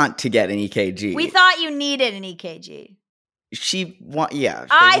didn't want to get an EKG. We thought you needed an EKG.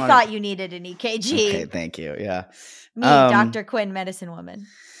 I thought you needed an EKG. Okay, thank you. Yeah. Me, Dr. Quinn, medicine woman.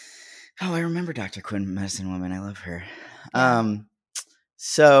 Oh, I remember Dr. Quinn, medicine woman. I love her.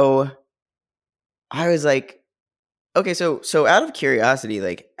 So I was like, okay, so out of curiosity,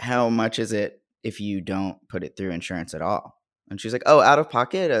 like, how much is it if you don't put it through insurance at all? And she's like, oh, out of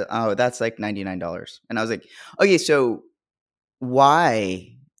pocket? That's like $99. And I was like, okay, so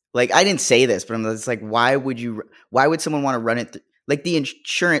why? Like, I didn't say this, but I'm just like, why would someone want to run it? Like the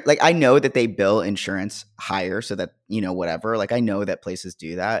insurance, like I know that they bill insurance higher so that, whatever, like I know that places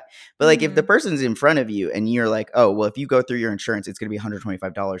do that. But like if the person's in front of you and you're like, oh, well, if you go through your insurance, it's going to be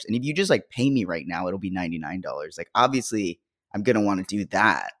 $125. And if you just like pay me right now, it'll be $99. Like obviously I'm going to want to do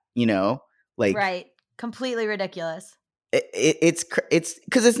that, like. Right. Completely ridiculous. It's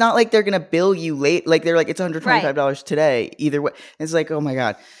because it's not like they're going to bill you late. Like they're like, it's $125 today either way. And it's like, oh my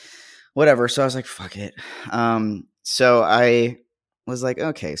God, whatever. So I was like, fuck it. So I was like,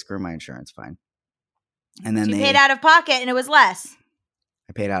 okay, screw my insurance, fine. And then you paid out of pocket and it was less.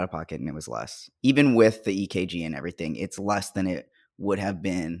 I paid out of pocket and it was less. Even with the EKG and everything, it's less than it would have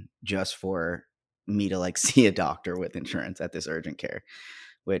been just for me to like see a doctor with insurance at this urgent care,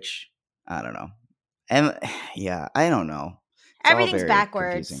 which I don't know. And yeah, I don't know. Everything's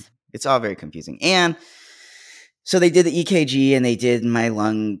backwards. Confusing. It's all very confusing. And so they did the EKG and they did my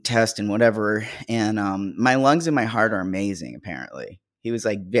lung test and whatever. And my lungs and my heart are amazing, apparently. He was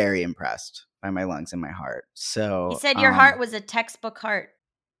like very impressed by my lungs and my heart. So he said your heart was a textbook heart.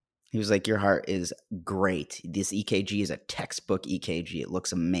 He was like, your heart is great. This EKG is a textbook EKG. It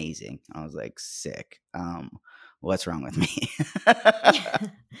looks amazing. I was like, sick. What's wrong with me?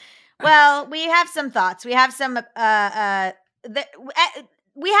 Well, we have some thoughts. We have some we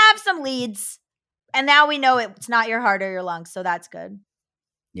have some leads. And now we know it's not your heart or your lungs, so that's good.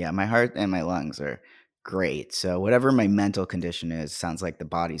 Yeah, my heart and my lungs are great. So whatever my mental condition is, sounds like the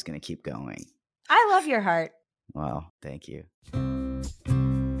body's going to keep going. I love your heart. Well, thank you.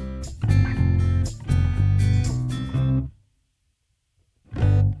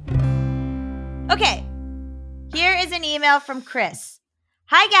 Okay, here is an email from Chris.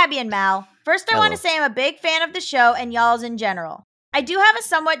 Hi, Gabby and Mal. First, I want to say I'm a big fan of the show and y'all's in general. I do have a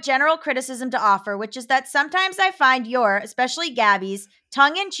somewhat general criticism to offer, which is that sometimes I find your, especially Gabby's,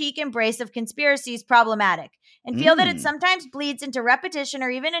 tongue-in-cheek embrace of conspiracies problematic, and feel that it sometimes bleeds into repetition or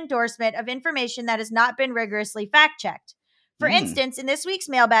even endorsement of information that has not been rigorously fact-checked. For instance, in this week's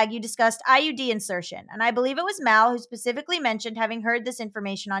mailbag, you discussed IUD insertion, and I believe it was Mal who specifically mentioned having heard this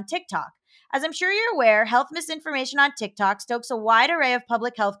information on TikTok. As I'm sure you're aware, health misinformation on TikTok stokes a wide array of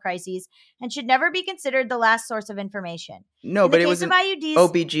public health crises and should never be considered the last source of information. No, but it was an IUDs,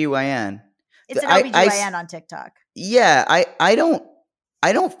 OBGYN. It's an OBGYN on TikTok. Yeah, I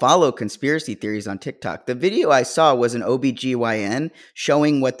don't follow conspiracy theories on TikTok. The video I saw was an OBGYN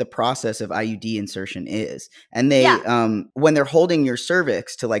showing what the process of IUD insertion is. And they when they're holding your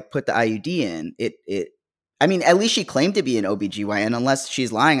cervix to like put the IUD in, I mean, at least she claimed to be an OBGYN. Unless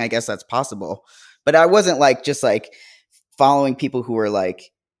she's lying, I guess that's possible. But I wasn't like just like following people who were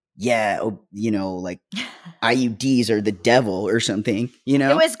like, yeah, like IUDs are the devil or something, It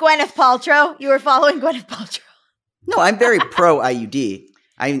was Gwyneth Paltrow. You were following Gwyneth Paltrow. No, I'm very pro IUD.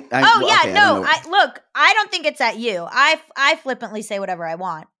 I don't think it's at you. I flippantly say whatever I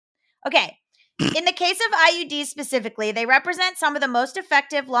want. Okay. In the case of IUDs specifically, they represent some of the most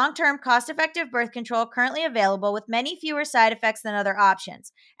effective, long-term, cost-effective birth control currently available with many fewer side effects than other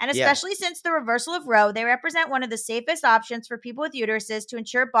options. And especially since the reversal of Roe, they represent one of the safest options for people with uteruses to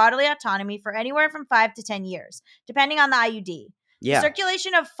ensure bodily autonomy for anywhere from 5 to 10 years, depending on the IUD. The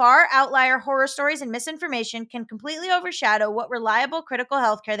circulation of far outlier horror stories and misinformation can completely overshadow what reliable critical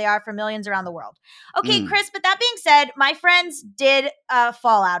healthcare they are for millions around the world. Okay, Chris, but that being said, my friends did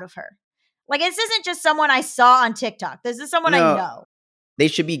fall out of her. Like, this isn't just someone I saw on TikTok. This is someone I know. They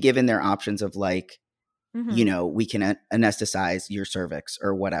should be given their options of like you know, we can anesthetize your cervix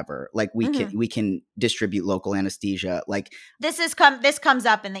or whatever. Like we can distribute local anesthesia. Like this comes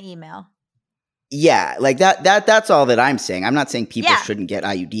up in the email. Yeah, like that's all that I'm saying. I'm not saying people shouldn't get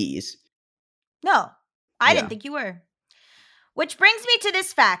IUDs. No, I didn't think you were. Which brings me to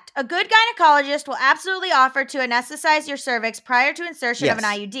this fact. A good gynecologist will absolutely offer to anesthetize your cervix prior to insertion of an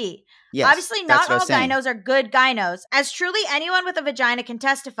IUD. Yes, obviously, not all gynos are good gynos, as truly anyone with a vagina can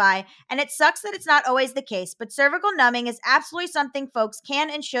testify, and it sucks that it's not always the case, but cervical numbing is absolutely something folks can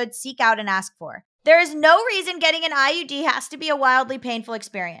and should seek out and ask for. There is no reason getting an IUD has to be a wildly painful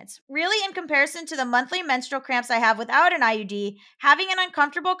experience. Really, in comparison to the monthly menstrual cramps I have without an IUD, having an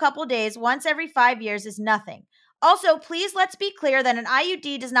uncomfortable couple days once every 5 years is nothing. Also, please let's be clear that an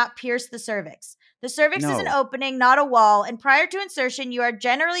IUD does not pierce the cervix. The cervix is an opening, not a wall, and prior to insertion, you are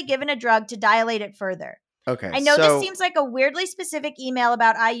generally given a drug to dilate it further. Okay. I know this seems like a weirdly specific email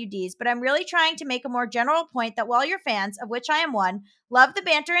about IUDs, but I'm really trying to make a more general point that while your fans, of which I am one, love the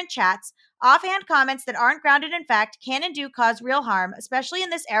banter and chats, offhand comments that aren't grounded in fact can and do cause real harm, especially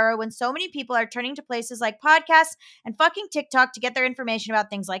in this era when so many people are turning to places like podcasts and fucking TikTok to get their information about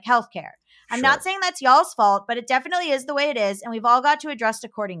things like healthcare. I'm not saying that's y'all's fault, but it definitely is the way it is, and we've all got to adjust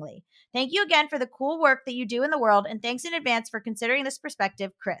accordingly. Thank you again for the cool work that you do in the world, and thanks in advance for considering this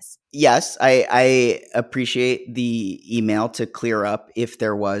perspective, Chris. Yes, I appreciate the email to clear up if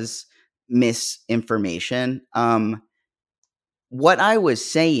there was misinformation. What I was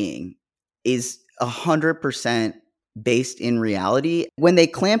saying is 100% based in reality. When they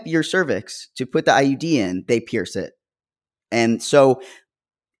clamp your cervix to put the IUD in, they pierce it. And so,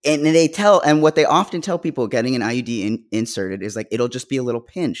 and what they often tell people getting an IUD inserted is like, it'll just be a little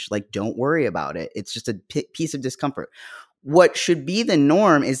pinch. Like, don't worry about it. It's just a piece of discomfort. What should be the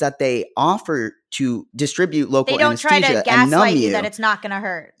norm is that they offer to distribute local anesthesia and numb you. They don't try to gaslight you that it's not going to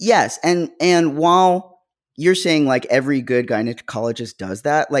hurt. Yes. And while you're saying like every good gynecologist does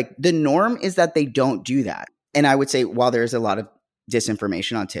that, like the norm is that they don't do that. And I would say while there's a lot of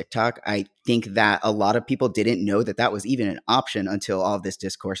disinformation on TikTok, I think that a lot of people didn't know that that was even an option until all of this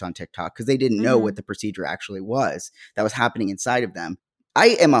discourse on TikTok, because they didn't know what the procedure actually was that was happening inside of them. I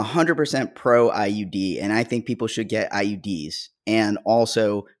am 100% pro IUD, and I think people should get IUDs and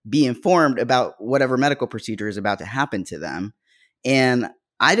also be informed about whatever medical procedure is about to happen to them. And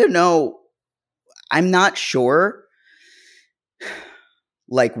I don't know, I'm not sure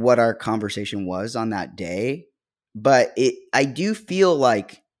like what our conversation was on that day, but I do feel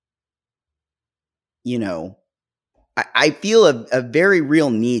like, you know, I feel a very real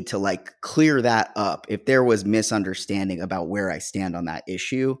need to like clear that up if there was misunderstanding about where I stand on that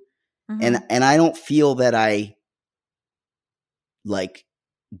issue. And I don't feel that I like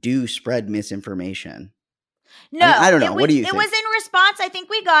do spread misinformation. No, I don't know. What do you think? It was in response. I think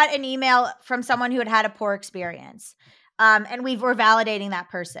we got an email from someone who had had a poor experience. And we were validating that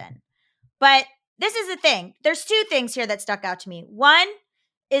person. But this is the thing. There's two things here that stuck out to me. One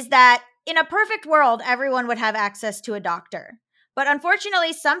is that in a perfect world, everyone would have access to a doctor. But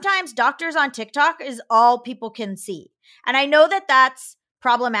unfortunately, sometimes doctors on TikTok is all people can see. And I know that that's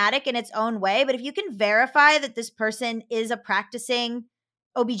problematic in its own way, but if you can verify that this person is a practicing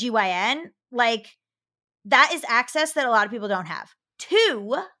OBGYN, like that is access that a lot of people don't have.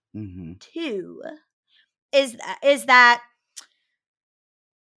 Two is that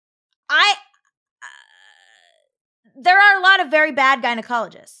there are a lot of very bad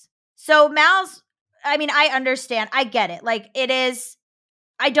gynecologists. So Mal's, I mean, I understand. I get it. Like it is,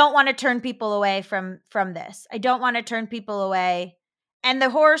 I don't want to turn people away from this. I don't want to turn people away. And the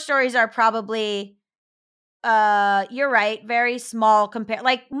horror stories are probably, you're right, very small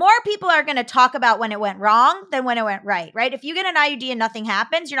like more people are going to talk about when it went wrong than when it went right? If you get an IUD and nothing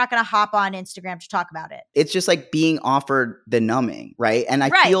happens, you're not going to hop on Instagram to talk about it. It's just like being offered the numbing, right? And I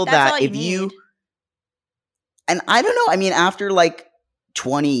feel that if you, and I don't know, I mean, after like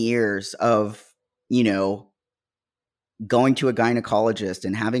 20 years of, you know, going to a gynecologist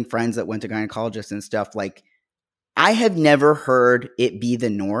and having friends that went to gynecologists and stuff, like I have never heard it be the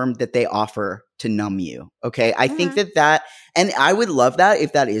norm that they offer to numb you. Okay. I think that, and I would love that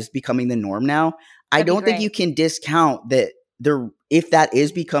if that is becoming the norm now. I don't think you can discount that if that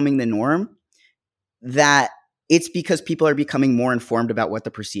is becoming the norm, that it's because people are becoming more informed about what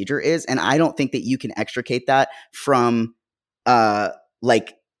the procedure is. And I don't think that you can extricate that from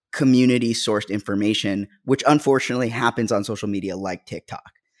like community sourced information, which unfortunately happens on social media like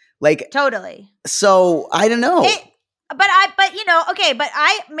TikTok. Like totally. So I don't know.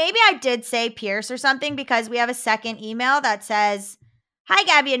 Maybe I did say Pierce or something because we have a second email that says, "Hi,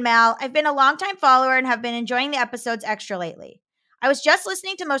 Gabby and Mal. I've been a longtime follower and have been enjoying the episodes extra lately. I was just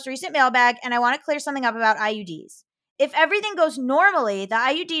listening to most recent Mailbag, and I want to clear something up about IUDs. If everything goes normally, the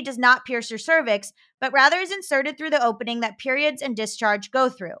IUD does not pierce your cervix, but rather is inserted through the opening that periods and discharge go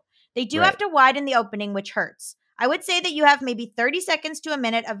through. They do have to widen the opening, which hurts. I would say that you have maybe 30 seconds to a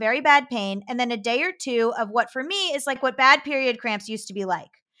minute of very bad pain, and then a day or two of what for me is like what bad period cramps used to be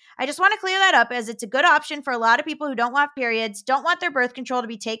like. I just want to clear that up, as it's a good option for a lot of people who don't want periods, don't want their birth control to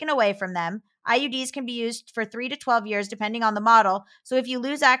be taken away from them. IUDs can be used for 3 to 12 years depending on the model, so if you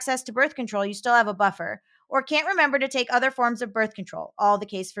lose access to birth control, you still have a buffer, or can't remember to take other forms of birth control, all the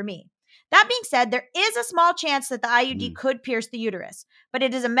case for me. That being said, there is a small chance that the IUD could pierce the uterus, but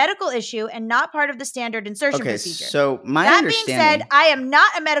it is a medical issue and not part of the standard insertion procedure. So that being said, I am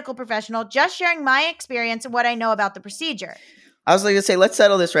not a medical professional, just sharing my experience and what I know about the procedure. I was going to say, let's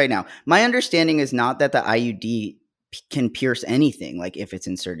settle this right now. My understanding is not that the IUD can pierce anything, like if it's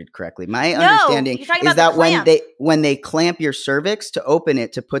inserted correctly. My understanding is that when they clamp your cervix to open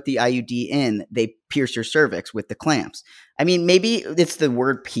it to put the IUD in, they pierce your cervix with the clamps. I mean, maybe it's the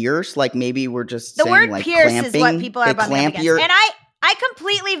word pierce. Like maybe we're just saying word like pierce clamping. Is what people are bumping up against. And I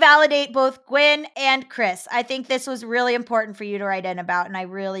completely validate both Gwen and Chris. I think this was really important for you to write in about, and I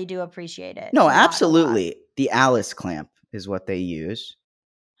really do appreciate it. No, absolutely. The Alice clamp is what they use.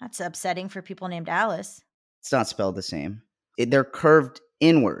 That's upsetting for people named Alice. It's not spelled the same. They're curved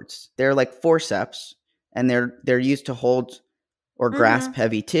inwards. They're like forceps, and they're used to hold or grasp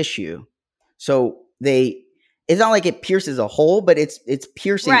heavy tissue. So it's not like it pierces a hole, but it's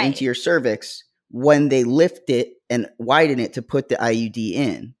piercing into your cervix when they lift it and widen it to put the IUD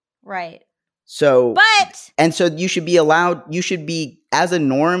in. Right. So you should be, as a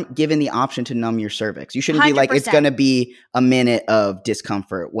norm, given the option to numb your cervix. You shouldn't 100%. Be like, it's going to be a minute of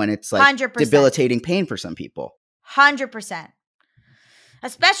discomfort when it's like 100%. Debilitating pain for some people. 100%.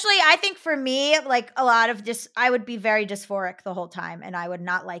 Especially, I think for me, like a lot of this, I would be very dysphoric the whole time and I would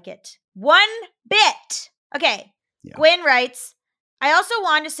not like it one bit. Okay. Yeah. Gwen writes, I also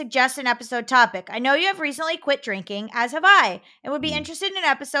want to suggest an episode topic. I know you have recently quit drinking, as have I, and would be interested in an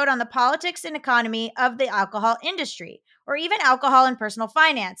episode on the politics and economy of the alcohol industry, or even alcohol and personal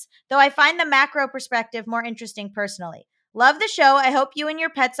finance, though I find the macro perspective more interesting personally. Love the show. I hope you and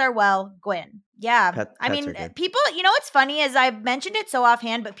your pets are well. Gwen. Yeah. I mean, people, you know what's funny is I've mentioned it so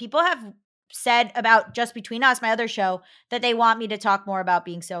offhand, but people have said about Just Between Us, my other show, that they want me to talk more about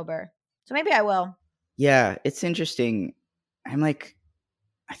being sober. So maybe I will. Yeah, it's interesting. I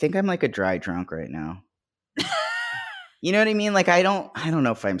think I'm like a dry drunk right now. You know what I mean? Like I don't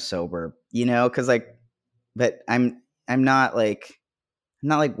know if I'm sober, you know, cuz but I'm not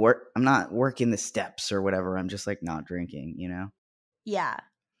working the steps or whatever. I'm just like not drinking, you know? Yeah.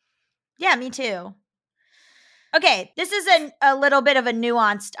 Yeah, me too. Okay, this is a little bit of a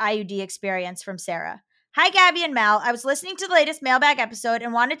nuanced IUD experience from Sarah. Hi, Gabby and Mal. I was listening to the latest Mailbag episode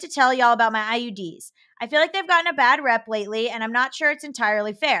and wanted to tell y'all about my IUDs. I feel like they've gotten a bad rep lately, and I'm not sure it's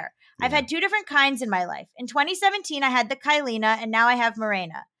entirely fair. Yeah. I've had two different kinds in my life. In 2017, I had the Kyleena, and now I have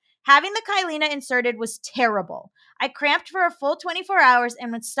Mirena. Having the Kyleena inserted was terrible. I cramped for a full 24 hours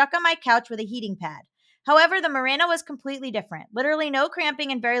and was stuck on my couch with a heating pad. However, the Mirena was completely different. Literally no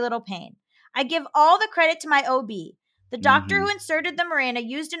cramping and very little pain. I give all the credit to my OB. The doctor who inserted the Mirena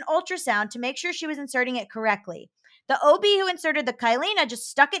used an ultrasound to make sure she was inserting it correctly. The OB who inserted the Kyleena just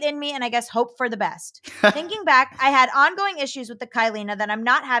stuck it in me and I guess hoped for the best. Thinking back, I had ongoing issues with the Kyleena that I'm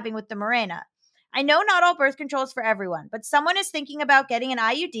not having with the Mirena. I know not all birth control is for everyone, but someone is thinking about getting an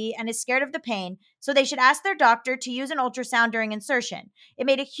IUD and is scared of the pain, so they should ask their doctor to use an ultrasound during insertion. It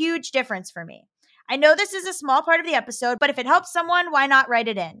made a huge difference for me. I know this is a small part of the episode, but if it helps someone, why not write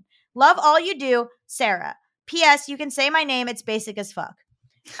it in? Love all you do, Sarah. P.S. You can say my name. It's basic as fuck.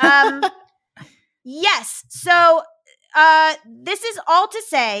 Yes. So this is all to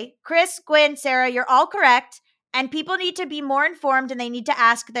say, Chris, Gwen, Sarah, you're all correct. And people need to be more informed and they need to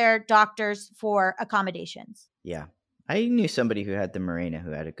ask their doctors for accommodations. Yeah. I knew somebody who had the Mirena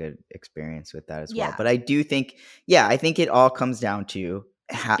who had a good experience with that as well. Yeah. But I do think, I think it all comes down to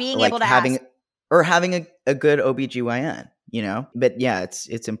being able to having ask. Or having a good OBGYN, you know? But yeah,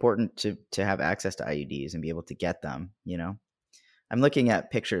 it's important to have access to IUDs and be able to get them, you know? I'm looking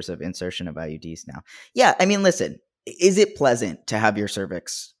at pictures of insertion of IUDs now. Yeah, I mean, listen, is it pleasant to have your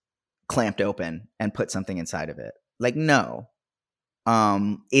cervix clamped open and put something inside of it? Like, no.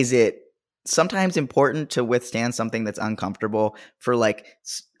 Is it sometimes important to withstand something that's uncomfortable for like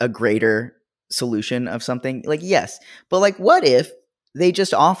a greater solution of something? Like, yes. But like, what if they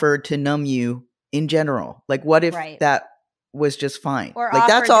just offered to numb you in general? Like, what if that was just fine. Or Like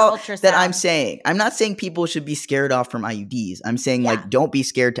that's offered all the that I'm ultrasound. saying. I'm not saying people should be scared off from IUDs. I'm saying Yeah. like don't be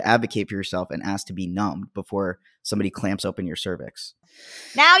scared to advocate for yourself and ask to be numbed before somebody clamps open your cervix.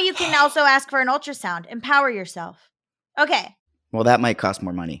 Now you can also ask for an ultrasound. Empower yourself. Okay. Well, that might cost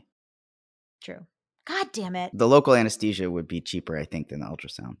more money. True. God damn it. The local anesthesia would be cheaper, I think, than the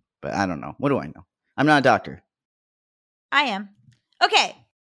ultrasound. But I don't know. What do I know? I'm not a doctor. I am. Okay.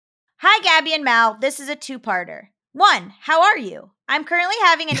 Hi, Gabby and Mal. This is a two-parter. 1, how are you? I'm currently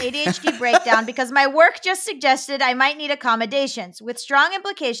having an ADHD breakdown because my work just suggested I might need accommodations, with strong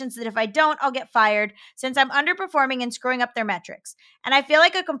implications that if I don't, I'll get fired since I'm underperforming and screwing up their metrics. And I feel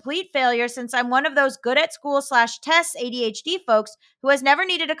like a complete failure since I'm one of those good at school / tests ADHD folks who has never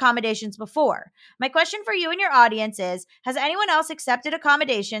needed accommodations before. My question for you and your audience is, has anyone else accepted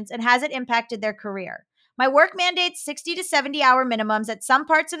accommodations and has it impacted their career? My work mandates 60 to 70 hour minimums at some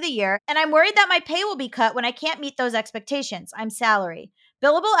parts of the year, and I'm worried that my pay will be cut when I can't meet those expectations. I'm salary.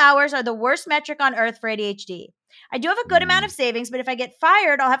 Billable hours are the worst metric on earth for ADHD. I do have a good amount of savings, but if I get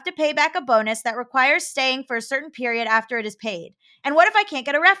fired, I'll have to pay back a bonus that requires staying for a certain period after it is paid. And what if I can't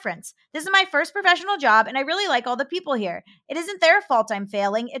get a reference? This is my first professional job, and I really like all the people here. It isn't their fault I'm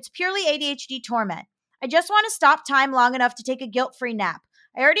failing. It's purely ADHD torment. I just want to stop time long enough to take a guilt-free nap.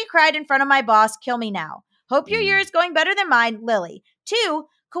 I already cried in front of my boss. Kill me now. Hope your year is going better than mine, Lily. 2,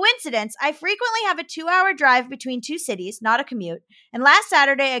 coincidence, I frequently have a 2-hour drive between two cities, not a commute, and last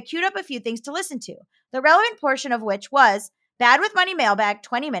Saturday I queued up a few things to listen to, the relevant portion of which was Bad with Money Mailbag,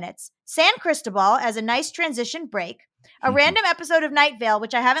 20 minutes, San Cristobal as a nice transition break, a random episode of Night Vale,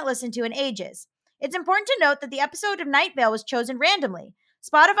 which I haven't listened to in ages. It's important to note that the episode of Night Vale was chosen randomly.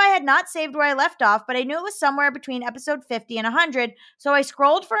 Spotify had not saved where I left off, but I knew it was somewhere between episode 50 and 100, so I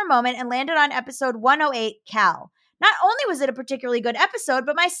scrolled for a moment and landed on episode 108, Cal. Not only was it a particularly good episode,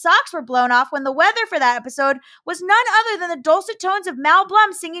 but my socks were blown off when the weather for that episode was none other than the dulcet tones of Mal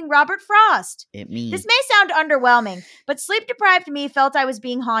Blum singing Robert Frost. This may sound underwhelming, but sleep-deprived me felt I was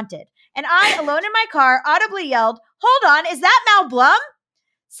being haunted. And I, alone in my car, audibly yelled, "Hold on, is that Mal Blum?"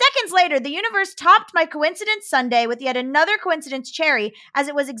 Seconds later, the universe topped my coincidence Sunday with yet another coincidence cherry, as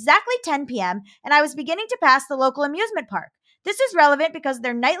it was exactly 10 p.m. and I was beginning to pass the local amusement park. This is relevant because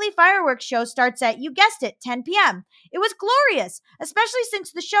their nightly fireworks show starts at, you guessed it, 10 p.m. It was glorious, especially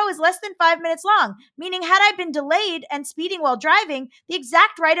since the show is less than 5 minutes long, meaning had I been delayed and speeding while driving, the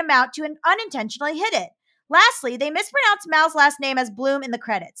exact right amount to unintentionally hit it. Lastly, they mispronounced Mal's last name as Bloom in the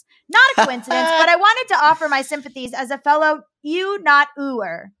credits. Not a coincidence, but I wanted to offer my sympathies as a fellow you not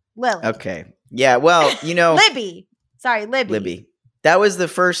ooer, Lily. Okay. Yeah, well, you know. Libby. Sorry, Libby. Libby. That was the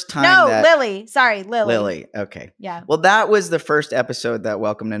first time Lily. Sorry, Lily. Lily. Okay. Yeah. Well, that was the first episode that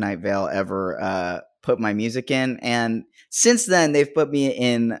Welcome to Night Vale ever put my music in. And since then, they've put me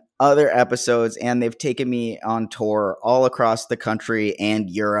in other episodes and they've taken me on tour all across the country and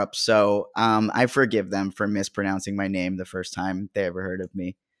Europe. So I forgive them for mispronouncing my name the first time they ever heard of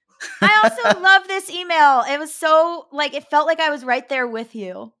me. I also love this email. It was so, it felt like I was right there with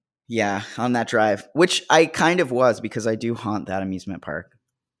you. Yeah, on that drive, which I kind of was because I do haunt that amusement park.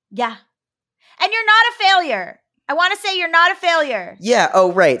 Yeah. And you're not a failure. I want to say you're not a failure. Yeah.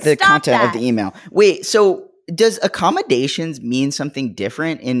 Oh, right. The Stop content that. of the email. Wait, so does accommodations mean something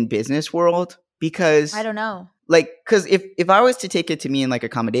different in business world? Because I don't know. Because if I was to take it to mean like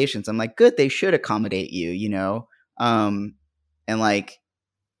accommodations, I'm like, good, they should accommodate you, you know? And like,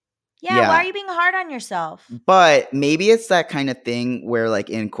 yeah, why are you being hard on yourself? But maybe it's that kind of thing where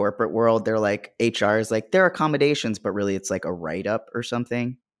like in corporate world, they're like HR is like they're accommodations, but really it's like a write-up or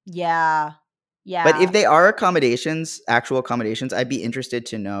something. Yeah. Yeah. But if they are accommodations, actual accommodations, I'd be interested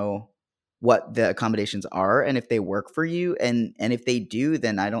to know what the accommodations are and if they work for you. And if they do,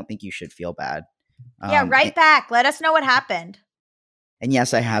 then I don't think you should feel bad. Yeah, right back. Let us know what happened. And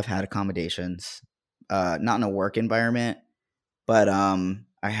yes, I have had accommodations, not in a work environment, but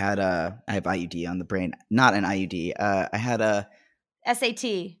I have IUD on the brain, not an IUD. I had a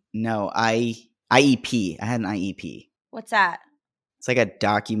SAT. No, IEP. I had an IEP. What's that? It's like a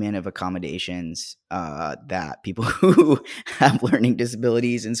document of accommodations that people who have learning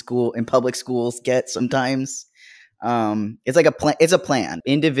disabilities in public schools get sometimes. It's like a plan,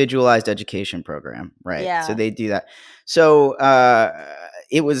 individualized education program, right? Yeah. So they do that. So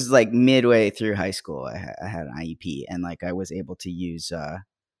it was like midway through high school. I had an IEP, and like I was able to use.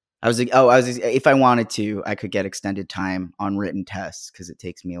 If I wanted to, I could get extended time on written tests because it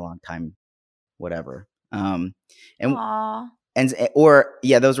takes me a long time, whatever. Aww.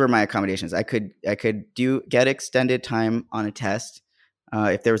 Those were my accommodations. I could get extended time on a test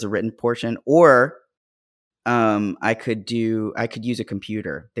if there was a written portion, or I could use a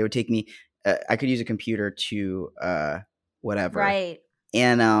computer. They would take me. I could use a computer to whatever. Right.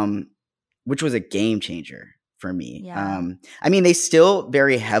 And which was a game changer for me. Yeah. I mean, they still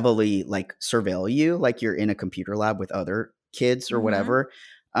very heavily like surveil you, like you're in a computer lab with other kids or Mhm. whatever.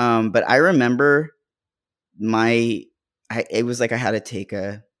 But I remember it was like I had to take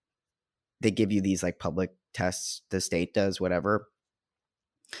they give you these like public tests, the state does, whatever.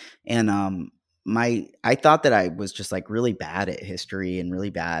 And I thought that I was just like really bad at history and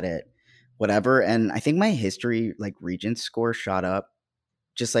really bad at whatever. And I think my history like Regents score shot up,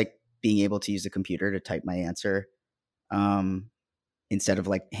 just like being able to use a computer to type my answer instead of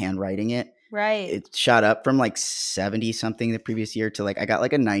like handwriting it. Right. It shot up from like 70 something the previous year to like I got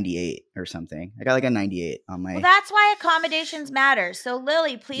like a 98 or something. I got like a 98 on my. Well, that's why accommodations matter. So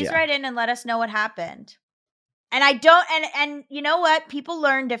Lily, please Yeah. write in and let us know what happened. And I don't and you know what? People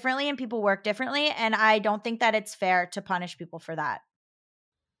learn differently and people work differently, and I don't think that it's fair to punish people for that.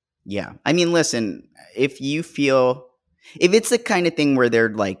 Yeah. I mean, listen, if it's the kind of thing where they're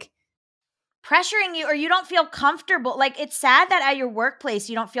like pressuring you or you don't feel comfortable, like it's sad that at your workplace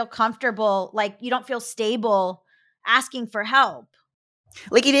you don't feel comfortable, like you don't feel stable asking for help.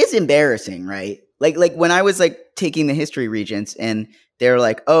 Like it is embarrassing, right? Like when I was like taking the history Regents and they're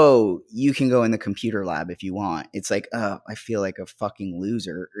like, "Oh, you can go in the computer lab if you want." It's like, "Oh, I feel like a fucking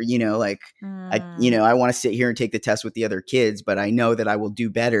loser." Or, like I want to sit here and take the test with the other kids, but I know that I will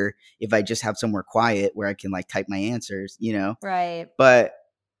do better if I just have somewhere quiet where I can like type my answers, Right. But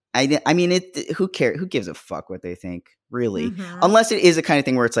I mean, who cares? Who gives a fuck what they think, really? Mhm. Unless it is the kind of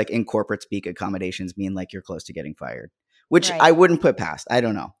thing where it's like in corporate speak, accommodations mean like you're close to getting fired, which Right. I wouldn't put past. I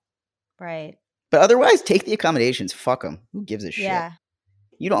don't know. Right. But otherwise, take the accommodations. Fuck them. Who gives a shit? Yeah.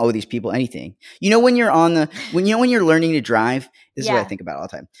 You don't owe these people anything. When you're when you're learning to drive, this is what I Yeah. think about all the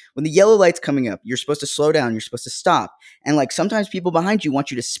time. When the yellow light's coming up, you're supposed to slow down. You're supposed to stop. And like sometimes people behind you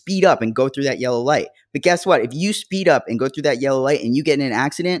want you to speed up and go through that yellow light. But guess what? If you speed up and go through that yellow light and you get in an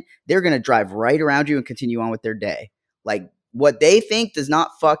accident, they're going to drive right around you and continue on with their day. Like what they think does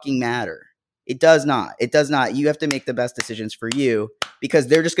not fucking matter. It does not. It does not. You have to make the best decisions for you because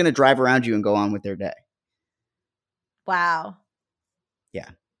they're just going to drive around you and go on with their day. Wow. Yeah.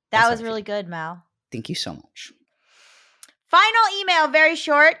 That was really good, Mal. Thank you so much. Final email, very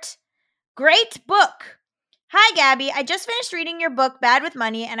short. Great book. Hi, Gabby. I just finished reading your book, Bad with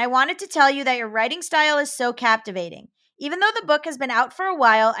Money, and I wanted to tell you that your writing style is so captivating. Even though the book has been out for a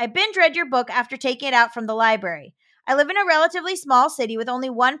while, I binge read your book after taking it out from the library. I live in a relatively small city with only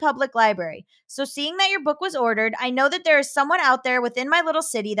one public library, so seeing that your book was ordered, I know that there is someone out there within my little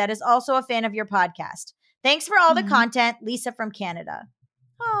city that is also a fan of your podcast. Thanks for all the content, Lisa from Canada.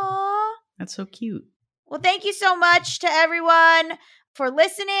 Aww. That's so cute. Well, thank you so much to everyone for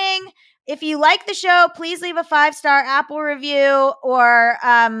listening. If you like the show, please leave a 5-star Apple review or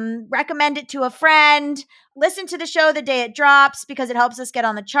recommend it to a friend. Listen to the show the day it drops because it helps us get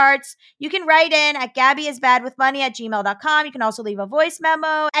on the charts. You can write in at gabbyisbadwithmoney@gmail.com. You can also leave a voice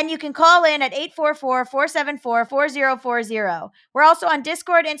memo and you can call in at 844-474-4040. We're also on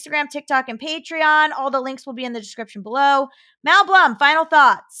Discord, Instagram, TikTok, and Patreon. All the links will be in the description below. Mal Blum, final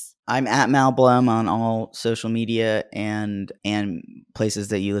thoughts. I'm at Mal Blum on all social media and places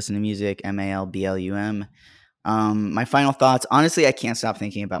that you listen to music, MALBLUM. My final thoughts, honestly, I can't stop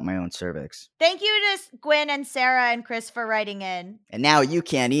thinking about my own cervix. Thank you to Gwen and Sarah and Chris for writing in. And now you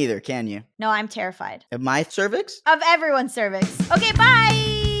can't either, can you? No, I'm terrified. Of my cervix? Of everyone's cervix. Okay,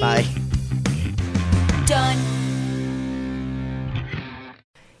 bye! Bye. Done.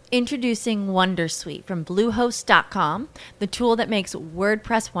 Introducing Wondersuite from Bluehost.com, the tool that makes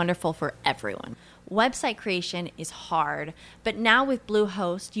WordPress wonderful for everyone. Website creation is hard, but now with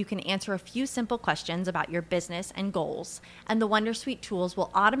Bluehost, you can answer a few simple questions about your business and goals, and the Wondersuite tools will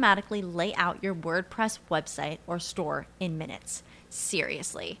automatically lay out your WordPress website or store in minutes.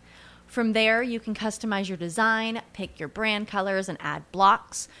 Seriously. From there, you can customize your design, pick your brand colors, and add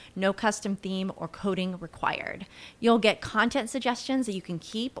blocks. No custom theme or coding required. You'll get content suggestions that you can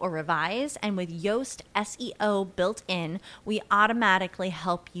keep or revise, and with Yoast SEO built in, we automatically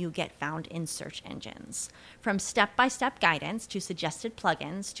help you get found in search engines. From step-by-step guidance to suggested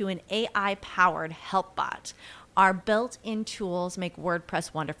plugins to an AI-powered help bot, our built-in tools make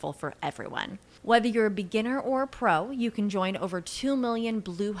WordPress wonderful for everyone. Whether you're a beginner or a pro, you can join over 2 million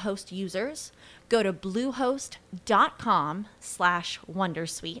Bluehost users. Go to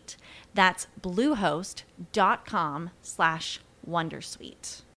bluehost.com/wondersuite. That's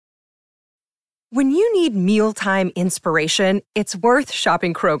bluehost.com/wondersuite. When you need mealtime inspiration, it's worth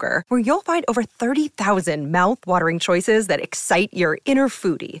shopping Kroger, where you'll find over 30,000 mouth-watering choices that excite your inner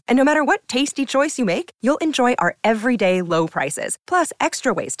foodie. And no matter what tasty choice you make, you'll enjoy our everyday low prices, plus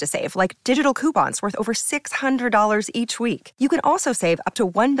extra ways to save, like digital coupons worth over $600 each week. You can also save up to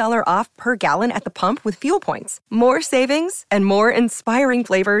 $1 off per gallon at the pump with fuel points. More savings and more inspiring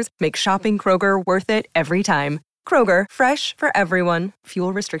flavors make shopping Kroger worth it every time. Kroger, fresh for everyone.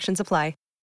 Fuel restrictions apply.